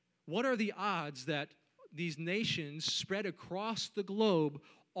mean, what are the odds that these nations spread across the globe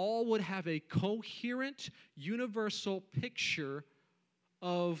all would have a coherent, universal picture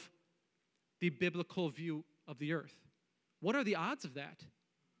of the biblical view of the earth? What are the odds of that?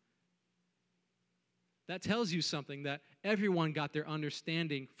 That tells you something, that everyone got their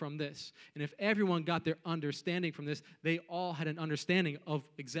understanding from this. And if everyone got their understanding from this, they all had an understanding of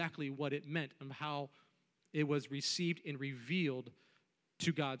exactly what it meant and how it was received and revealed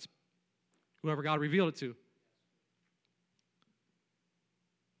to whoever God revealed it to.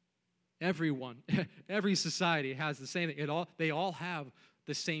 Everyone, every society has the same thing. They all have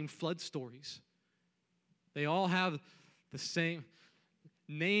the same flood stories. They all have the same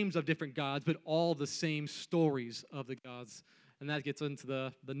names of different gods, but all the same stories of the gods. And that gets into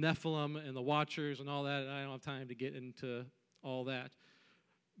the Nephilim and the Watchers and all that. And I don't have time to get into all that.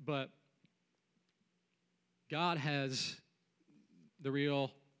 But God has the real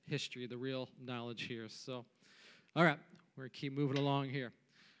history, the real knowledge here. So, all right, we're going to keep moving along here.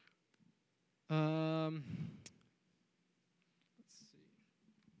 Let's see.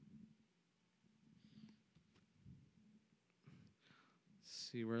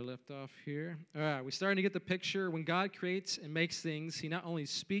 See where I left off here. All right, we're starting to get the picture. When God creates and makes things, he not only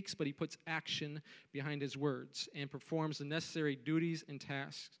speaks, but he puts action behind his words and performs the necessary duties and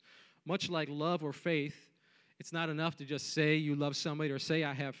tasks. Much like love or faith, it's not enough to just say you love somebody or say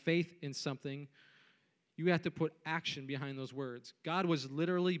I have faith in something. You have to put action behind those words. God was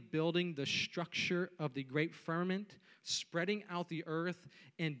literally building the structure of the great firmament, spreading out the earth,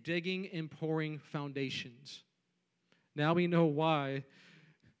 and digging and pouring foundations. Now we know why,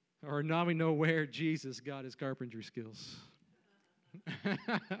 or now we know where Jesus got his carpentry skills.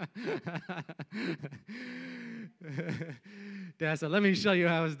 Dad said, let me show you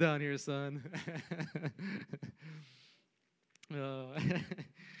how it's done here, son. Oh.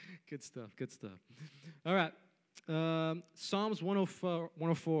 Good stuff, good stuff. All right, Psalms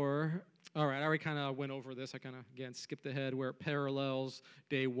 104. All right, I already kind of went over this. I kind of, again, skipped ahead where it parallels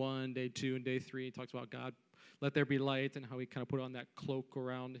day 1, day 2, and day 3. It talks about God, let there be light, and how he kind of put on that cloak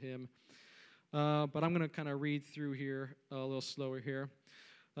around him. But I'm going to kind of read through here a little slower here.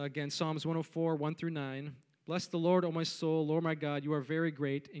 Again, Psalms 104, 1 through 9. Bless the Lord, O my soul, Lord my God, you are very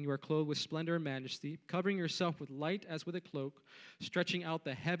great, and you are clothed with splendor and majesty, covering yourself with light as with a cloak, stretching out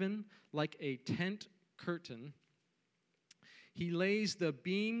the heaven like a tent curtain. He lays the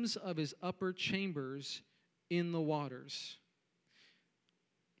beams of his upper chambers in the waters.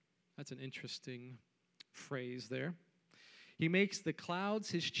 That's an interesting phrase there. He makes the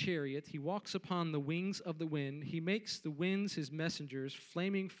clouds his chariot. He walks upon the wings of the wind. He makes the winds his messengers,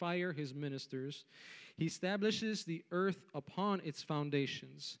 flaming fire his ministers. He establishes the earth upon its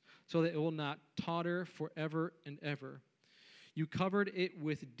foundations, so that it will not totter forever and ever. You covered it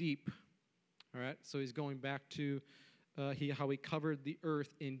with deep. All right, so he's going back to how he covered the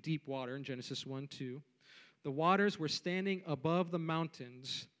earth in deep water in Genesis 1:2. The waters were standing above the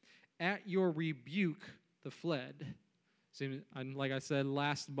mountains. At your rebuke, the fled. See, like I said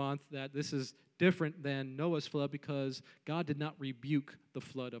last month, that this is different than Noah's flood because God did not rebuke the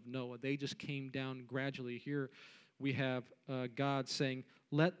flood of Noah. They just came down gradually. Here we have God saying,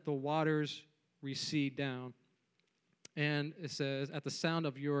 let the waters recede down. And it says, at the sound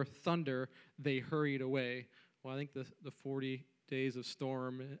of your thunder, they hurried away. Well, I think the 40 days of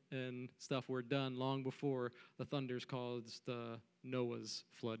storm and stuff were done long before the thunders caused Noah's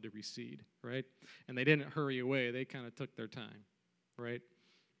flood to recede, right? And they didn't hurry away. They kind of took their time, right?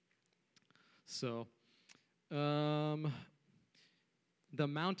 So, the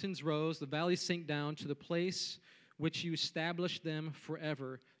mountains rose, the valleys sank down to the place which you established them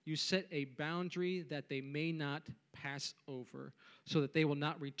forever. You set a boundary that they may not pass over, so that they will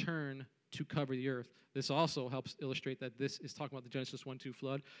not return to cover the earth. This also helps illustrate that this is talking about the Genesis 1:2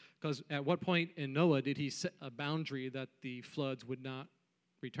 flood, because at what point in Noah did he set a boundary that the floods would not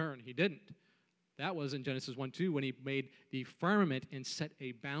return? He didn't. That was in Genesis 1:2 when he made the firmament and set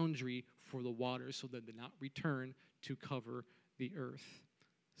a boundary for the waters so that they did not return to cover the earth.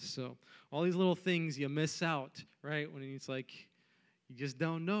 So all these little things you miss out, right? When it's like you just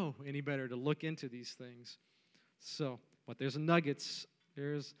don't know any better to look into these things. So, but there's nuggets.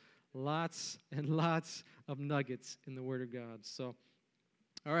 There's lots and lots of nuggets in the Word of God. So,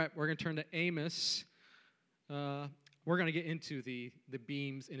 all right, we're going to turn to Amos. We're going to get into the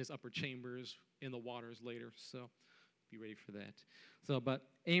beams in his upper chambers in the waters later, so be ready for that. So, but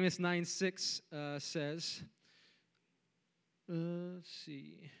Amos 9:6 says, let's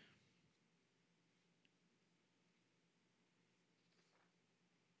see.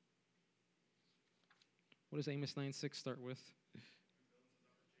 What does Amos 9:6 start with?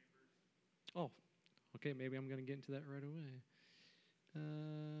 Oh, okay, maybe I'm going to get into that right away.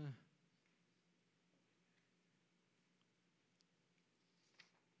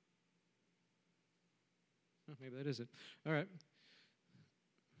 Maybe that is it. All right.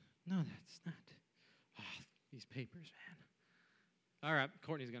 No, that's not. Oh, these papers, man. All right,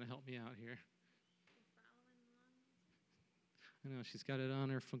 Courtney's going to help me out here. I know, she's got it on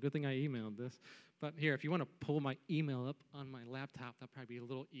her phone. Good thing I emailed this. But here, if you want to pull my email up on my laptop, that'll probably be a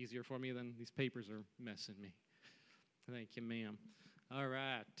little easier for me than these papers are messing me. Thank you, ma'am. All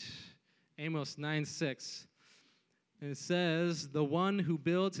right. Amos 9:6. It says, the one who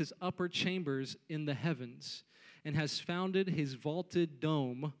builds his upper chambers in the heavens and has founded his vaulted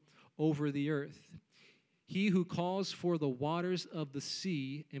dome over the earth. He who calls for the waters of the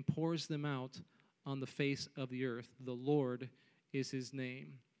sea and pours them out on the face of the earth. The Lord is his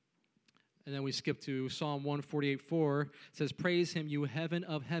name. And then we skip to Psalm 148:4. It says, praise him, you heaven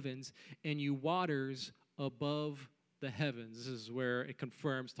of heavens, and you waters above the heavens. This is where it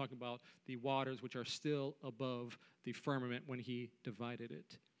confirms, talking about the waters which are still above the firmament when he divided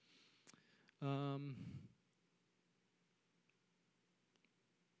it.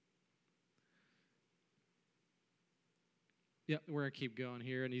 Yeah, we're going to keep going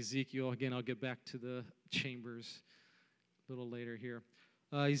here. And Ezekiel, again, I'll get back to the chambers a little later here.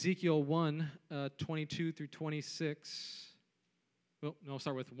 Ezekiel 1:22 through 26. Well, no, I'll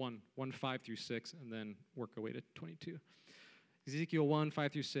start with 1:5 through 6, and then work our way to 22. Ezekiel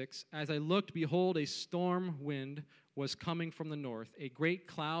 1:5 through 6. As I looked, behold, a storm wind was coming from the north, a great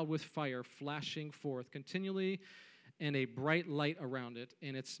cloud with fire flashing forth continually, and a bright light around it,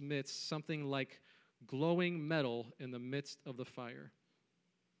 in its midst, something like glowing metal in the midst of the fire.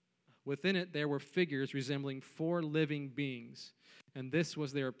 Within it there were figures resembling 4 living beings, and this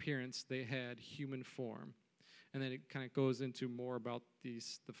was their appearance. They had human form. And then it kind of goes into more about the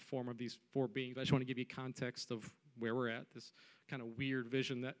form of these 4 beings. I just want to give you context of where we're at, this kind of weird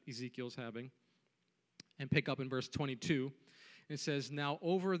vision that Ezekiel's having. And pick up in verse 22. It says, now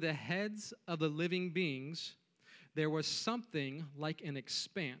over the heads of the living beings there was something like an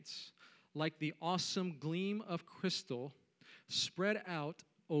expanse, like the awesome gleam of crystal spread out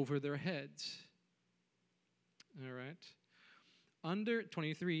over their heads. All right. Under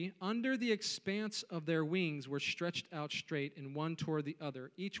 23, under the expanse of their wings were stretched out straight and one toward the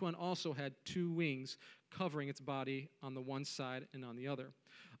other. Each one also had 2 wings covering its body on the one side and on the other.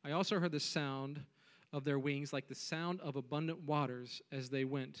 I also heard the sound of their wings like the sound of abundant waters as they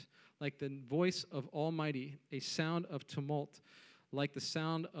went, like the voice of Almighty, a sound of tumult, like the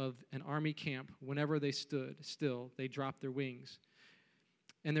sound of an army camp. Whenever they stood still, they dropped their wings.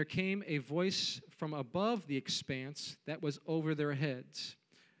 And there came a voice from above the expanse that was over their heads.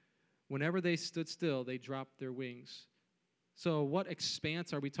 Whenever they stood still, they dropped their wings. So what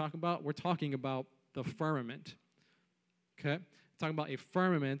expanse are we talking about? We're talking about the firmament. Okay? Talking about a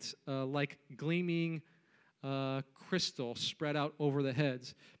firmament like gleaming crystal spread out over the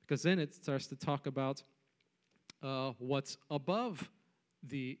heads. Because then it starts to talk about what's above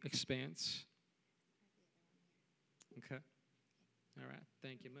the expanse. Okay. All right.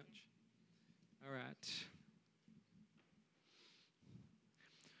 Thank you much. All right.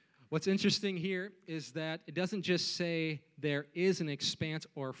 What's interesting here is that it doesn't just say there is an expanse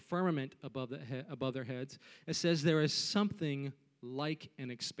or firmament above their heads. It says there is something like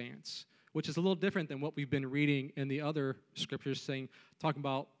an expanse, which is a little different than what we've been reading in the other scriptures, talking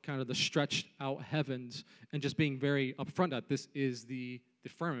about kind of the stretched out heavens and just being very upfront that this is the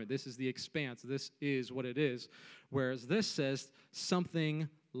firmament, this is the expanse, this is what it is. Whereas this says something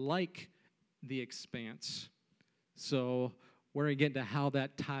like the expanse. So we're going to get into how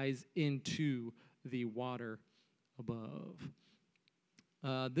that ties into the water above.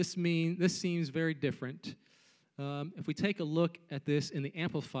 This seems very different. If we take a look at this in the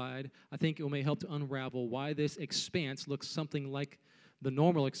Amplified, I think it may help to unravel why this expanse looks something like the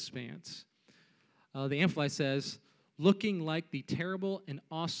normal expanse. The Amplified says, looking like the terrible and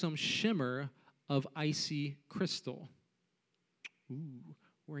awesome shimmer of icy crystal. Ooh,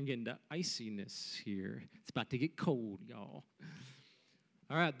 we're going to get into iciness here. It's about to get cold, y'all.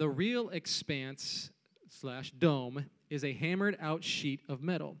 All right, the real expanse / dome is a hammered out sheet of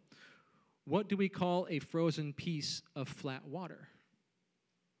metal. What do we call a frozen piece of flat water?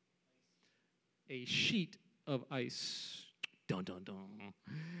 A sheet of ice. Dun, dun, dun.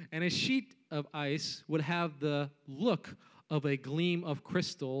 And a sheet of ice would have the look of a gleam of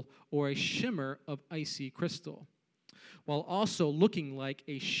crystal or a shimmer of icy crystal, while also looking like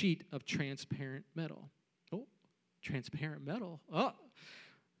a sheet of transparent metal. Oh, transparent metal. Oh,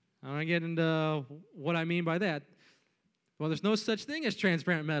 I'm going to get into what I mean by that. Well, there's no such thing as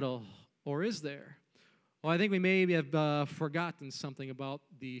transparent metal, or is there? Well, I think we maybe have forgotten something about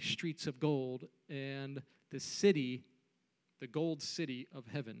the streets of gold and the city, the gold city of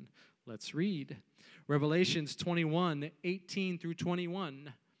heaven. Let's read. Revelations 21, 18 through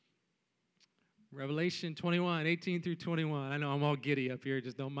 21. Revelation 21, 18 through 21. I know I'm all giddy up here.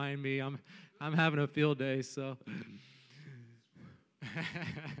 Just don't mind me. I'm having a field day, so.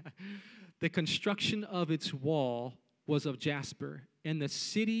 The construction of its wall was of jasper, and the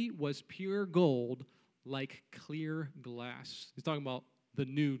city was pure gold like clear glass. He's talking about the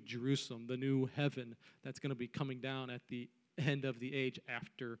new Jerusalem, the new heaven that's going to be coming down at the end of the age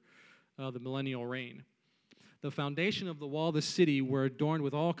after the millennial reign. The foundation of the wall of the city were adorned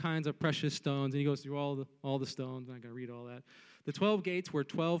with all kinds of precious stones, and he goes through all the stones. I'm not going to read all that. The 12 gates were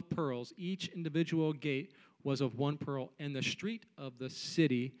 12 pearls. Each individual gate was of 1 pearl, and the street of the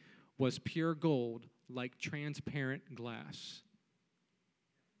city was pure gold like transparent glass.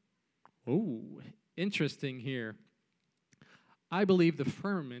 Oh, interesting here. I believe the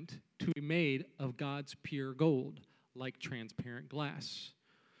firmament to be made of God's pure gold like transparent glass.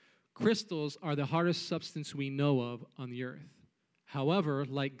 Crystals are the hardest substance we know of on the earth. However,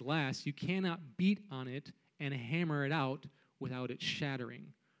 like glass, you cannot beat on it and hammer it out without it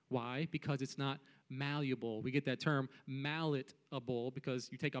shattering. Why? Because it's not malleable. We get that term malletable because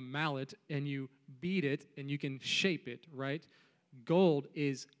you take a mallet and you beat it and you can shape it, right? Gold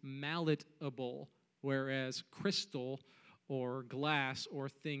is malletable, whereas crystal or glass or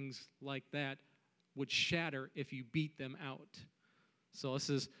things like that would shatter if you beat them out. So this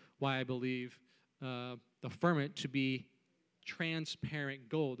is why I believe the firmament to be transparent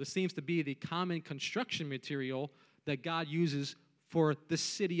gold. This seems to be the common construction material that God uses for the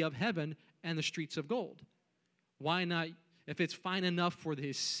city of heaven and the streets of gold. Why not, if it's fine enough for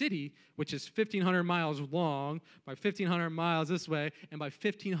his city, which is 1,500 miles long, by 1,500 miles this way, and by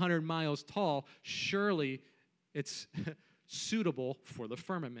 1,500 miles tall, surely it's suitable for the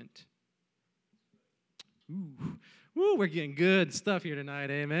firmament. Ooh, we're getting good stuff here tonight,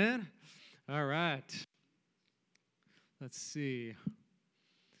 amen? All right. Let's see.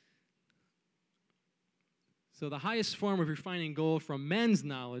 So the highest form of refining gold from men's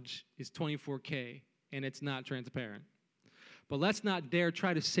knowledge is 24K, and it's not transparent. But let's not dare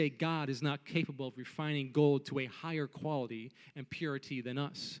try to say God is not capable of refining gold to a higher quality and purity than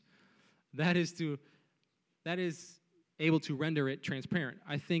us. That is able to render it transparent.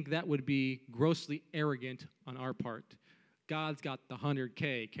 I think that would be grossly arrogant on our part. God's got the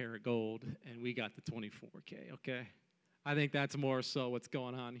 100K karat gold, and we got the 24K, okay? I think that's more so what's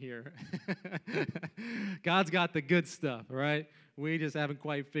going on here. God's got the good stuff, right? We just haven't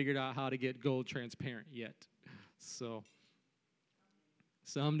quite figured out how to get gold transparent yet. So,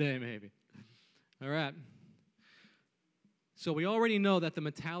 someday maybe. All right. So we already know that the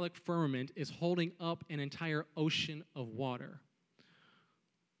metallic firmament is holding up an entire ocean of water.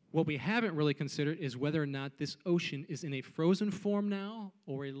 What we haven't really considered is whether or not this ocean is in a frozen form now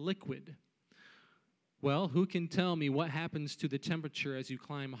or a liquid. Well, who can tell me what happens to the temperature as you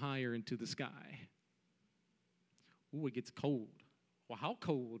climb higher into the sky? Ooh, it gets cold. Well, how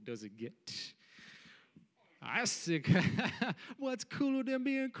cold does it get? I see. What's cooler than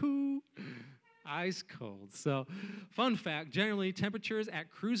being cool? Ice cold. So, fun fact, generally temperatures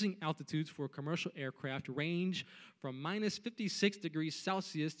at cruising altitudes for commercial aircraft range from minus 56 degrees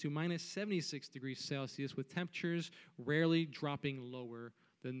Celsius to minus 76 degrees Celsius, with temperatures rarely dropping lower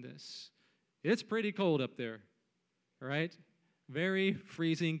than this. It's pretty cold up there, right? Very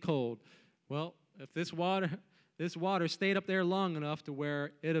freezing cold. Well, if this water stayed up there long enough to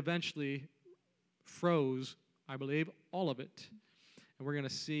where it eventually froze, I believe, all of it. And we're going to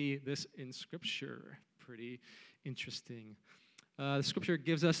see this in Scripture. Pretty interesting. The Scripture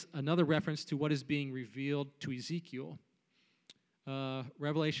gives us another reference to what is being revealed to Ezekiel.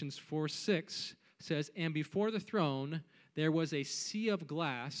 Revelations 4:6 says, "And before the throne there was a sea of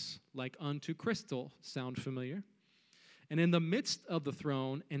glass like unto crystal." Sound familiar? "And in the midst of the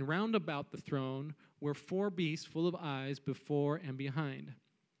throne and round about the throne were 4 beasts full of eyes before and behind."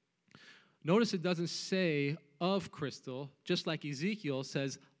 Notice it doesn't say of crystal, just like Ezekiel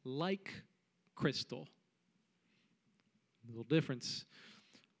says like crystal. A little difference.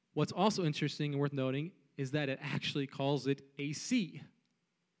 What's also interesting and worth noting is that it actually calls it a sea.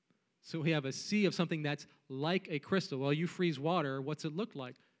 So we have a sea of something that's like a crystal. Well, you freeze water, what's it look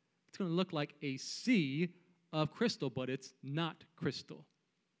like? It's going to look like a sea of crystal, but it's not crystal.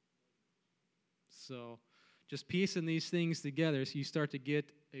 So just piecing these things together so you start to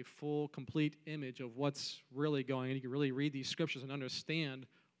get a full, complete image of what's really going on. You can really read these scriptures and understand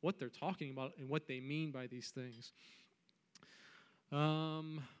what they're talking about and what they mean by these things. So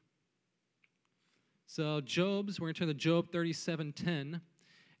we're going to turn to Job 37:10.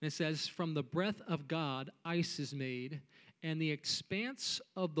 And it says, "From the breath of God, ice is made, and the expanse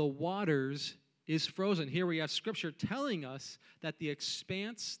of the waters is frozen." Here we have Scripture telling us that the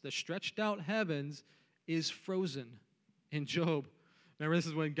expanse, the stretched out heavens, is frozen in Job. Remember, this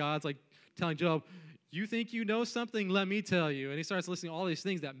is when God's like telling Job, you think you know something? Let me tell you. And he starts listing all these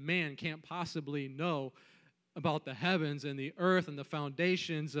things that man can't possibly know about the heavens and the earth and the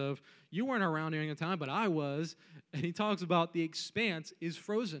foundations of, you weren't around during the time, but I was. And he talks about the expanse is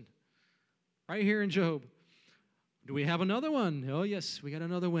frozen right here in Job. Do we have another one? Oh, yes, we got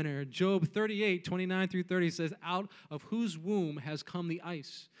another winner. Job 38:29-30 says, "Out of whose womb has come the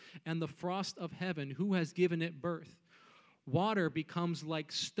ice, and the frost of heaven, who has given it birth? Water becomes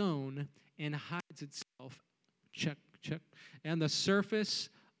like stone and hides itself." Check. "And the surface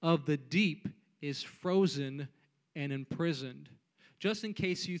of the deep is frozen and imprisoned." Just in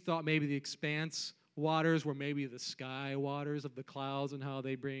case you thought maybe the expanse waters were maybe the sky waters of the clouds and how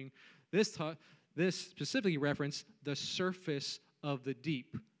they bring this specifically reference the surface of the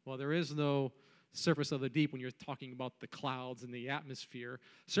deep. Well, there is no surface of the deep when you're talking about the clouds and the atmosphere.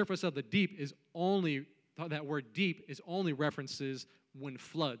 Surface of the deep is only, that word deep is only references when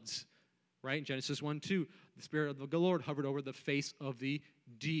floods, right? In Genesis 1:2, the Spirit of the Lord hovered over the face of the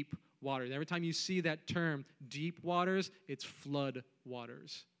deep waters. Every time you see that term, deep waters, it's flood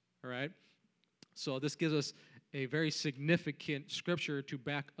waters, all right? So this gives us a very significant scripture to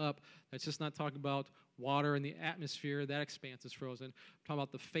back up. That's just not talking about water in the atmosphere. That expanse is frozen. I'm talking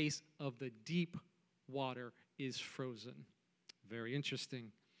about the face of the deep water is frozen. Very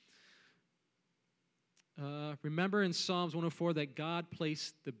interesting. Remember in Psalms 104 that God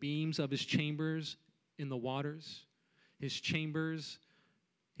placed the beams of his chambers in the waters. His chambers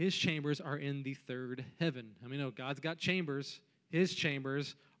are in the third heaven. I mean, God's got chambers. His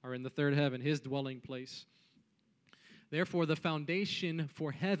chambers are in the third heaven, his dwelling place. Therefore, the foundation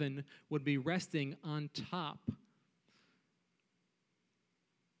for heaven would be resting on top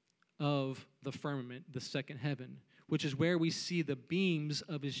of the firmament, the second heaven, which is where we see the beams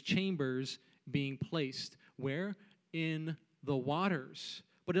of his chambers being placed. Where? In the waters.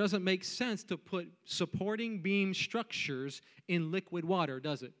 but it doesn't make sense to put supporting beam structures in liquid water,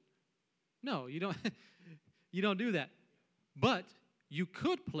 does it? No, you don't. You don't do that. But you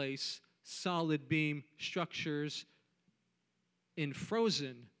could place solid beam structures in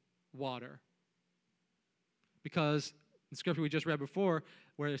frozen water. Because the scripture we just read before,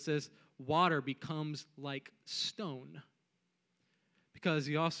 where it says water becomes like stone. Because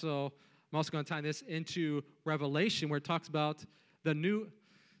I'm also going to tie this into Revelation, where it talks about the new.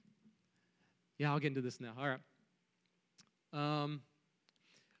 Yeah, I'll get into this now. All right.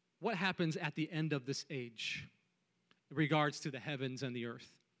 What happens at the end of this age in regards to the heavens and the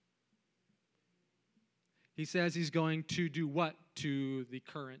earth? He says he's going to do what to the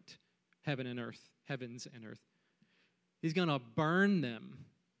current heavens and earth? He's going to burn them.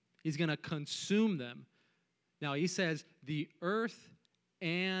 He's going to consume them. Now, he says the earth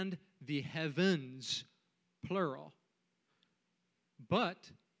and the heavens, plural. But,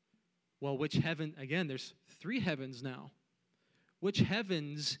 well, which heaven? Again, there's 3 heavens now. Which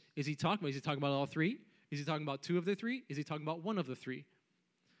heavens is he talking about? Is he talking about all 3? Is he talking about 2 of the 3? Is he talking about 1 of the 3?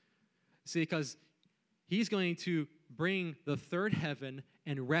 See, because he's going to bring the 3rd heaven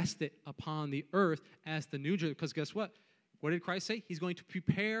and rest it upon the earth as the new Jerusalem. Because guess what? What did Christ say? He's going to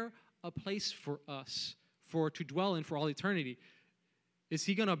prepare a place for us to dwell in for all eternity. Is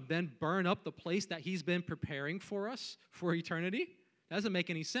he going to then burn up the place that he's been preparing for us for eternity? That doesn't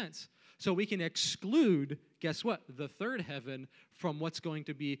make any sense. So we can exclude, guess what, the 3rd heaven from what's going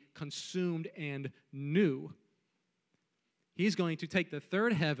to be consumed and new. He's going to take the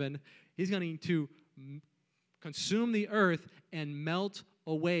 3rd heaven, he's going to consume the earth and melt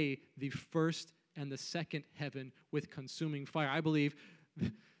away the 1st and the 2nd heaven with consuming fire. I believe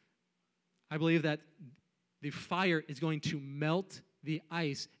that the fire is going to melt the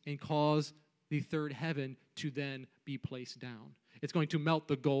ice and cause the 3rd heaven to then be placed down. It's going to melt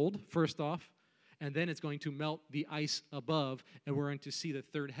the gold, first off, and then it's going to melt the ice above, and we're going to see the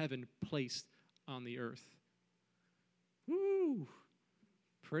 3rd heaven placed on the earth. Woo!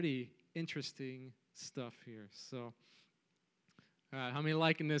 Pretty interesting stuff here. So, all right, how many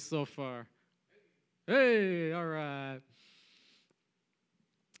liking this so far? Hey, all right.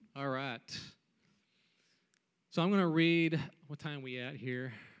 All right. So I'm going to read, what time are we at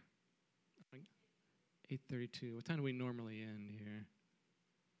here? 8:32. What time do we normally end here?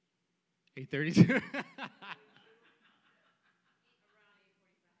 8:32?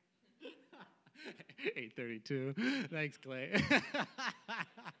 8:32. Thanks, Clay.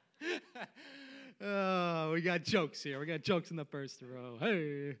 Oh, we got jokes here. We got jokes in the first row.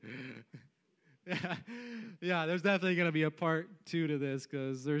 Hey. Yeah, there's definitely going to be a part 2 to this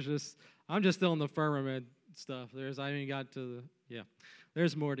because I'm just still in the firmament stuff.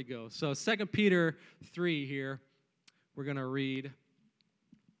 There's more to go. So 2 Peter 3 here, we're going to read.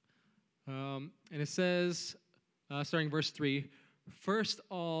 And it says, starting verse 3, First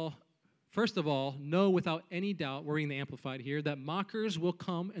of all, know without any doubt, we're reading the Amplified here, that mockers will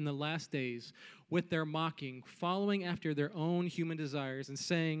come in the last days with their mocking, following after their own human desires and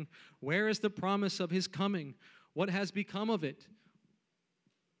saying, where is the promise of his coming? What has become of it?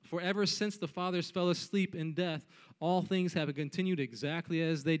 For ever since the fathers fell asleep in death, all things have continued exactly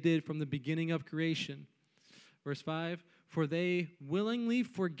as they did from the beginning of creation. Verse 5, for they willingly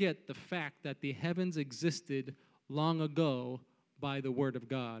forget the fact that the heavens existed long ago by the word of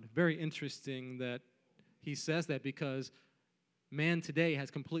God. Very interesting that he says that because man today has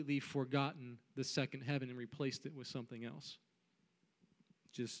completely forgotten the 2nd heaven and replaced it with something else.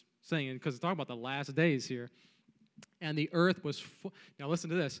 Just saying, because it's talking about the last days here. And the earth was, now listen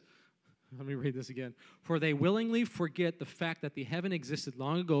to this. Let me read this again. For they willingly forget the fact that the heaven existed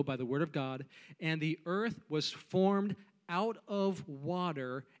long ago by the word of God, and the earth was formed out of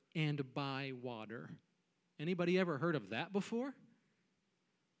water and by water. Anybody ever heard of that before?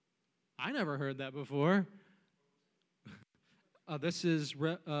 I never heard that before. This is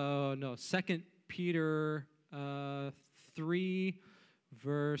 2 Peter 3,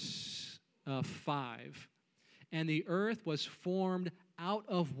 verse 5. And the earth was formed out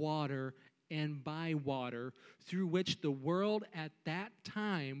of water and by water, through which the world at that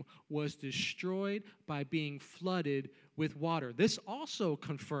time was destroyed by being flooded with water. This also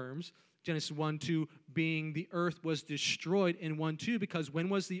confirms Genesis 1:2 being the earth was destroyed in 1:2, because when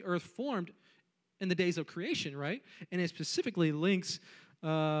was the earth formed? In the days of creation, right? And it specifically links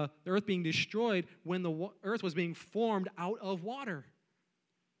the earth being destroyed when the earth was being formed out of water.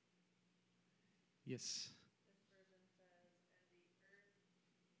 Yes.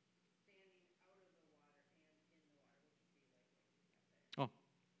 Oh,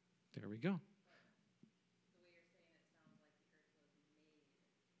 there we go.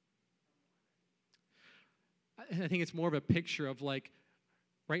 I think it's more of a picture of like,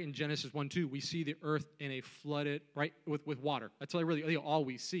 right in Genesis 1:2, we see the earth in a flooded, right, with water. That's really all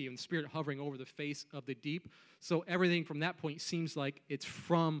we see, and the Spirit hovering over the face of the deep. So everything from that point seems like it's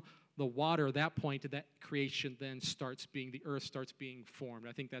from the water at that point to that creation then the earth starts being formed.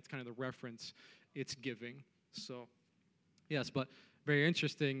 I think that's kind of the reference it's giving. So, yes, but very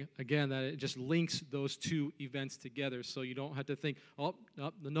interesting, again, that it just links those two events together. So you don't have to think,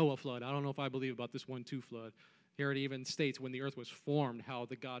 the Noah flood. I don't know if I believe about this 1:2 flood. Here it even states when the earth was formed, how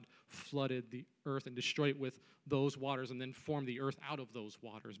the God flooded the earth and destroyed it with those waters and then formed the earth out of those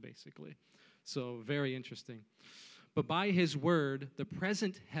waters, basically. So very interesting. But by his word, the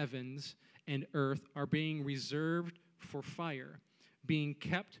present heavens and earth are being reserved for fire, being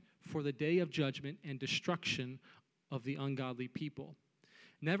kept for the day of judgment and destruction of the ungodly people.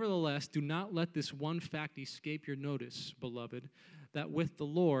 Nevertheless, do not let this one fact escape your notice, beloved, that with the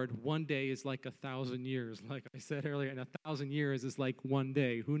Lord, one day is like 1,000 years. Like I said earlier, and 1,000 years is like one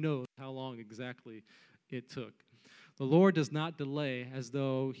day. Who knows how long exactly it took? The Lord does not delay as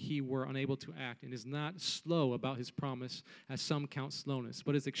though he were unable to act, and is not slow about his promise, as some count slowness,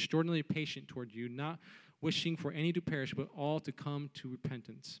 but is extraordinarily patient toward you, not wishing for any to perish, but all to come to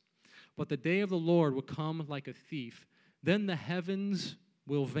repentance. But the day of the Lord will come like a thief. Then the heavens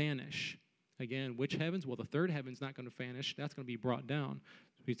will vanish. Again, which heavens? Well, the third heaven's not going to vanish. That's going to be brought down.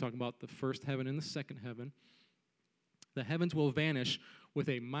 He's talking about the first heaven and the second heaven. The heavens will vanish with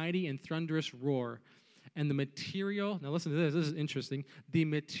a mighty and thunderous roar. And the material, now listen to this is interesting. The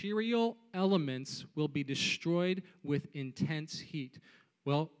material elements will be destroyed with intense heat.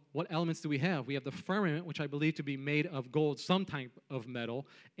 Well, what elements do we have? We have the firmament, which I believe to be made of gold, some type of metal,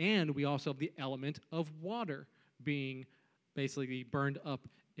 and we also have the element of water being basically burned up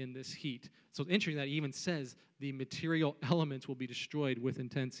in this heat. So it's interesting that it even says the material elements will be destroyed with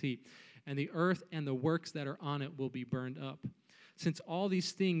intense heat, and the earth and the works that are on it will be burned up. Since all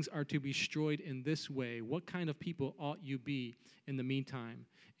these things are to be destroyed in this way, what kind of people ought you be in the meantime?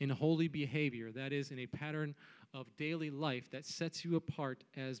 In holy behavior, that is, in a pattern of daily life that sets you apart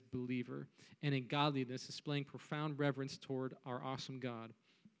as believer, and in godliness, displaying profound reverence toward our awesome God.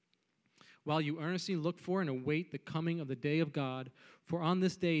 While you earnestly look for and await the coming of the day of God, for on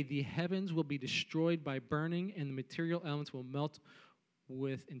this day the heavens will be destroyed by burning, and the material elements will melt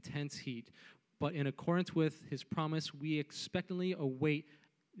with intense heat. But in accordance with his promise, we expectantly await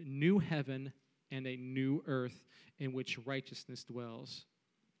a new heaven and a new earth in which righteousness dwells.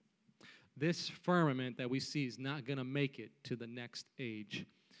 This firmament that we see is not going to make it to the next age.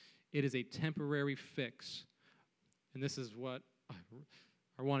 It is a temporary fix. And this is what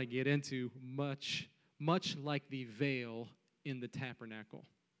I want to get into, much like the veil in the tabernacle.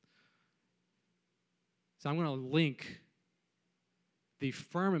 So I'm going to link the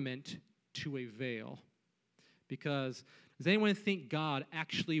firmament to a veil, because does anyone think God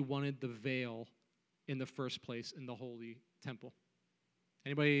actually wanted the veil in the first place in the holy temple?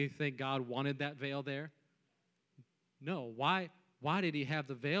 Anybody think God wanted that veil there? No. Why did he have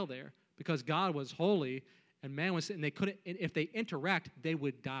the veil there? Because God was holy and man was, and they couldn't, if they interact, they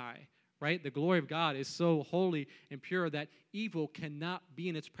would die, right? The glory of God is so holy and pure that evil cannot be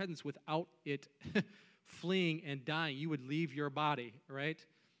in its presence without it fleeing and dying. You would leave your body, right?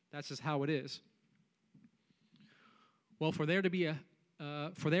 That's just how it is. Well, for there to be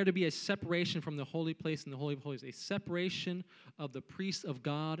a separation from the holy place and the Holy of Holies, a separation of the priest of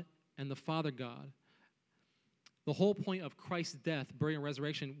God and the Father God. The whole point of Christ's death, burial, and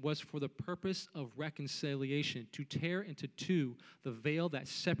resurrection was for the purpose of reconciliation, to tear into two the veil that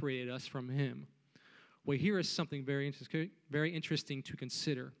separated us from him. Well, here is something very interesting to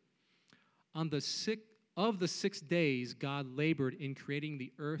consider. Of the 6 days God labored in creating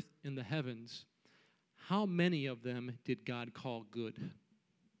the earth and the heavens, how many of them did God call good?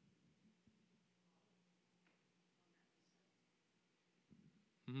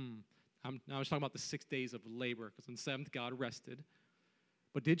 I was talking about the 6 days of labor, because on the seventh God rested.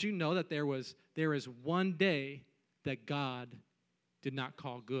 But did you know that there is one day that God did not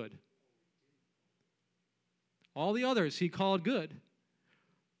call good? All the others he called good.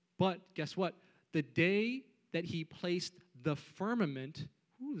 But guess what? The day that he placed the firmament,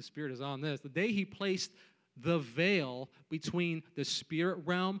 the Spirit is on this, the day he placed the veil between the spirit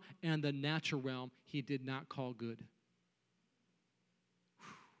realm and the natural realm, he did not call good.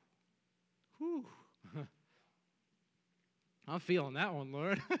 Whew. I'm feeling that one,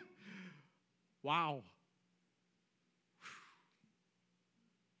 Lord. Wow.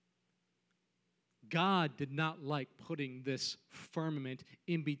 God did not like putting this firmament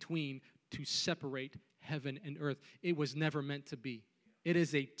in between to separate heaven and earth. It was never meant to be. It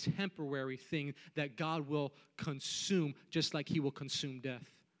is a temporary thing that God will consume, just like he will consume death.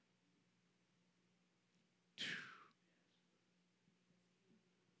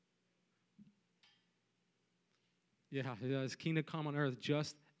 Yeah, his kingdom come on earth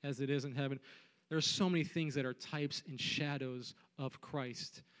just as it is in heaven. There are so many things that are types and shadows of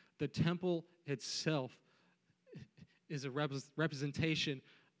Christ. The temple itself is a representation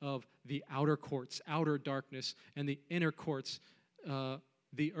of the outer courts, outer darkness, and the inner courts,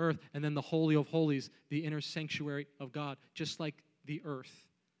 the earth, and then the Holy of Holies, the inner sanctuary of God, just like the earth.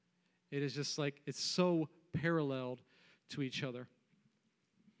 It is just like, it's so paralleled to each other.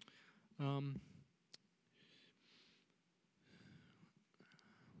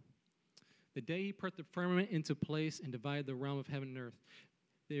 The day he put the firmament into place and divided the realm of heaven and earth.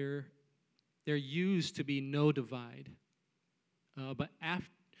 There used to be no divide. But after,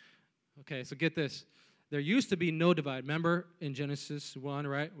 okay, so get this. There used to be no divide. Remember in Genesis 1,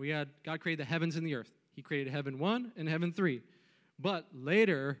 right? God created the heavens and the earth. He created heaven 1 and heaven 3. But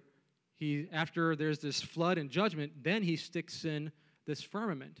later, after there's this flood and judgment, then he sticks in this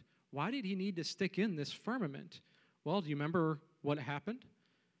firmament. Why did he need to stick in this firmament? Well, do you remember what happened?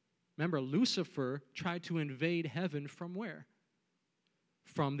 Remember, Lucifer tried to invade heaven from where?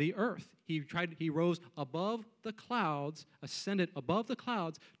 From the earth. He rose above the clouds, ascended above the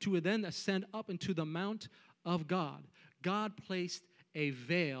clouds, to then ascend up into the mount of God. God placed a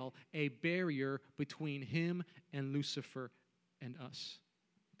veil, a barrier between him and Lucifer and us.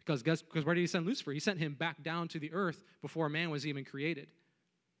 Because where did he send Lucifer? He sent him back down to the earth before man was even created.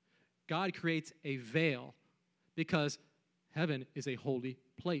 God creates a veil because heaven is a holy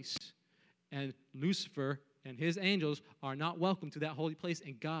place. And Lucifer and his angels are not welcome to that holy place,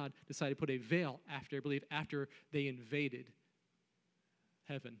 and God decided to put a veil after they invaded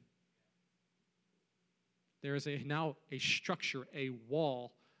heaven. There is now a structure, a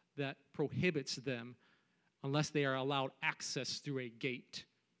wall that prohibits them unless they are allowed access through a gate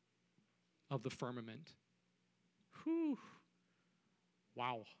of the firmament. Whew.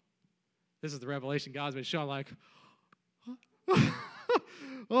 Wow. This is the revelation God's been showing, like,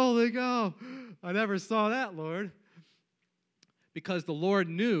 holy cow, I never saw that, Lord. Because the Lord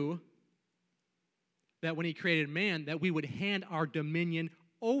knew that when he created man, that we would hand our dominion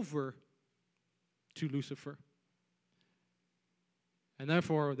over to Lucifer. And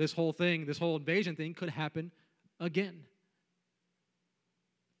therefore, this whole invasion thing could happen again.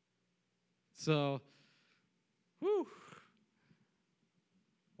 So, whew.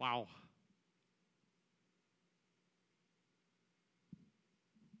 Wow.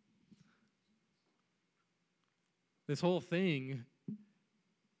 This whole thing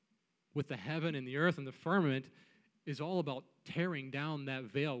with the heaven and the earth and the firmament is all about tearing down that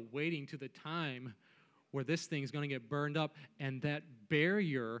veil, waiting to the time where this thing's going to get burned up. And that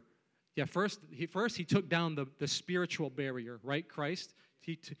barrier, first he took down the spiritual barrier, right, Christ?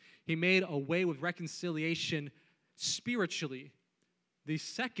 He made a way with reconciliation spiritually. The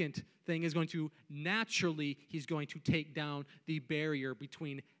second thing is he's going to take down the barrier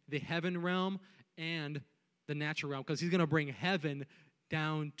between the heaven realm and the natural realm, because he's going to bring heaven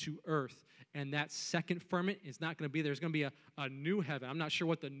down to earth. And that second firmament is not going to be there. There's going to be a new heaven. I'm not sure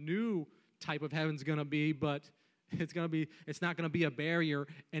what the new type of heaven is going to be, but it's not going to be a barrier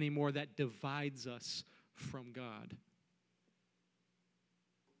anymore that divides us from God.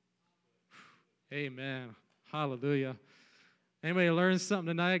 Amen. Hallelujah. Anybody learn something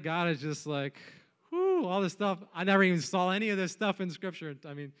tonight? God is just like, whoo, all this stuff. I never even saw any of this stuff in Scripture.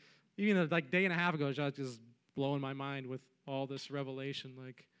 I mean, even like a day and a half ago, I was just blowing my mind with all this revelation.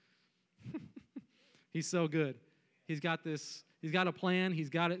 Like, he's so good. He's got a plan. He's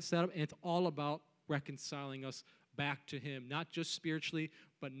got it set up, and it's all about reconciling us back to him, not just spiritually,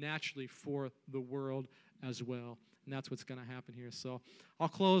 but naturally for the world as well. And that's what's going to happen here. So I'll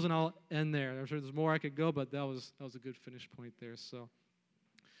close and I'll end there. I'm sure there's more I could go, but that was a good finish point there. So,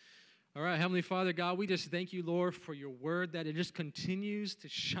 all right, Heavenly Father, God, we just thank you, Lord, for your word, that it just continues to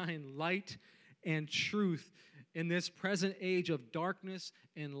shine light and truth in this present age of darkness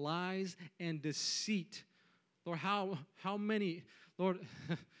and lies and deceit. Lord, how many, Lord,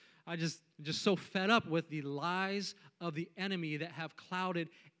 I just so fed up with the lies of the enemy that have clouded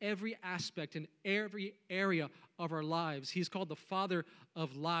every aspect and every area of our lives. He's called the father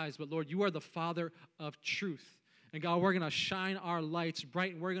of lies, but Lord, you are the father of truth. And God, we're going to shine our lights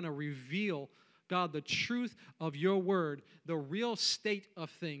bright, and we're going to reveal, God, the truth of your word, the real state of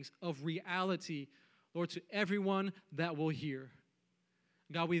things, of reality, Lord, to everyone that will hear.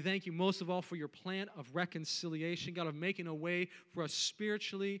 God, we thank you most of all for your plan of reconciliation, God, of making a way for us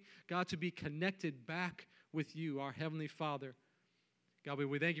spiritually, God, to be connected back with you, our Heavenly Father. God,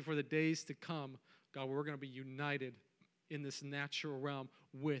 we thank you for the days to come, God, where we're going to be united in this natural realm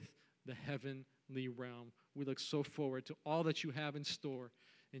with the heavenly realm. We look so forward to all that you have in store.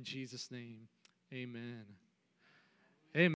 In Jesus' name, amen.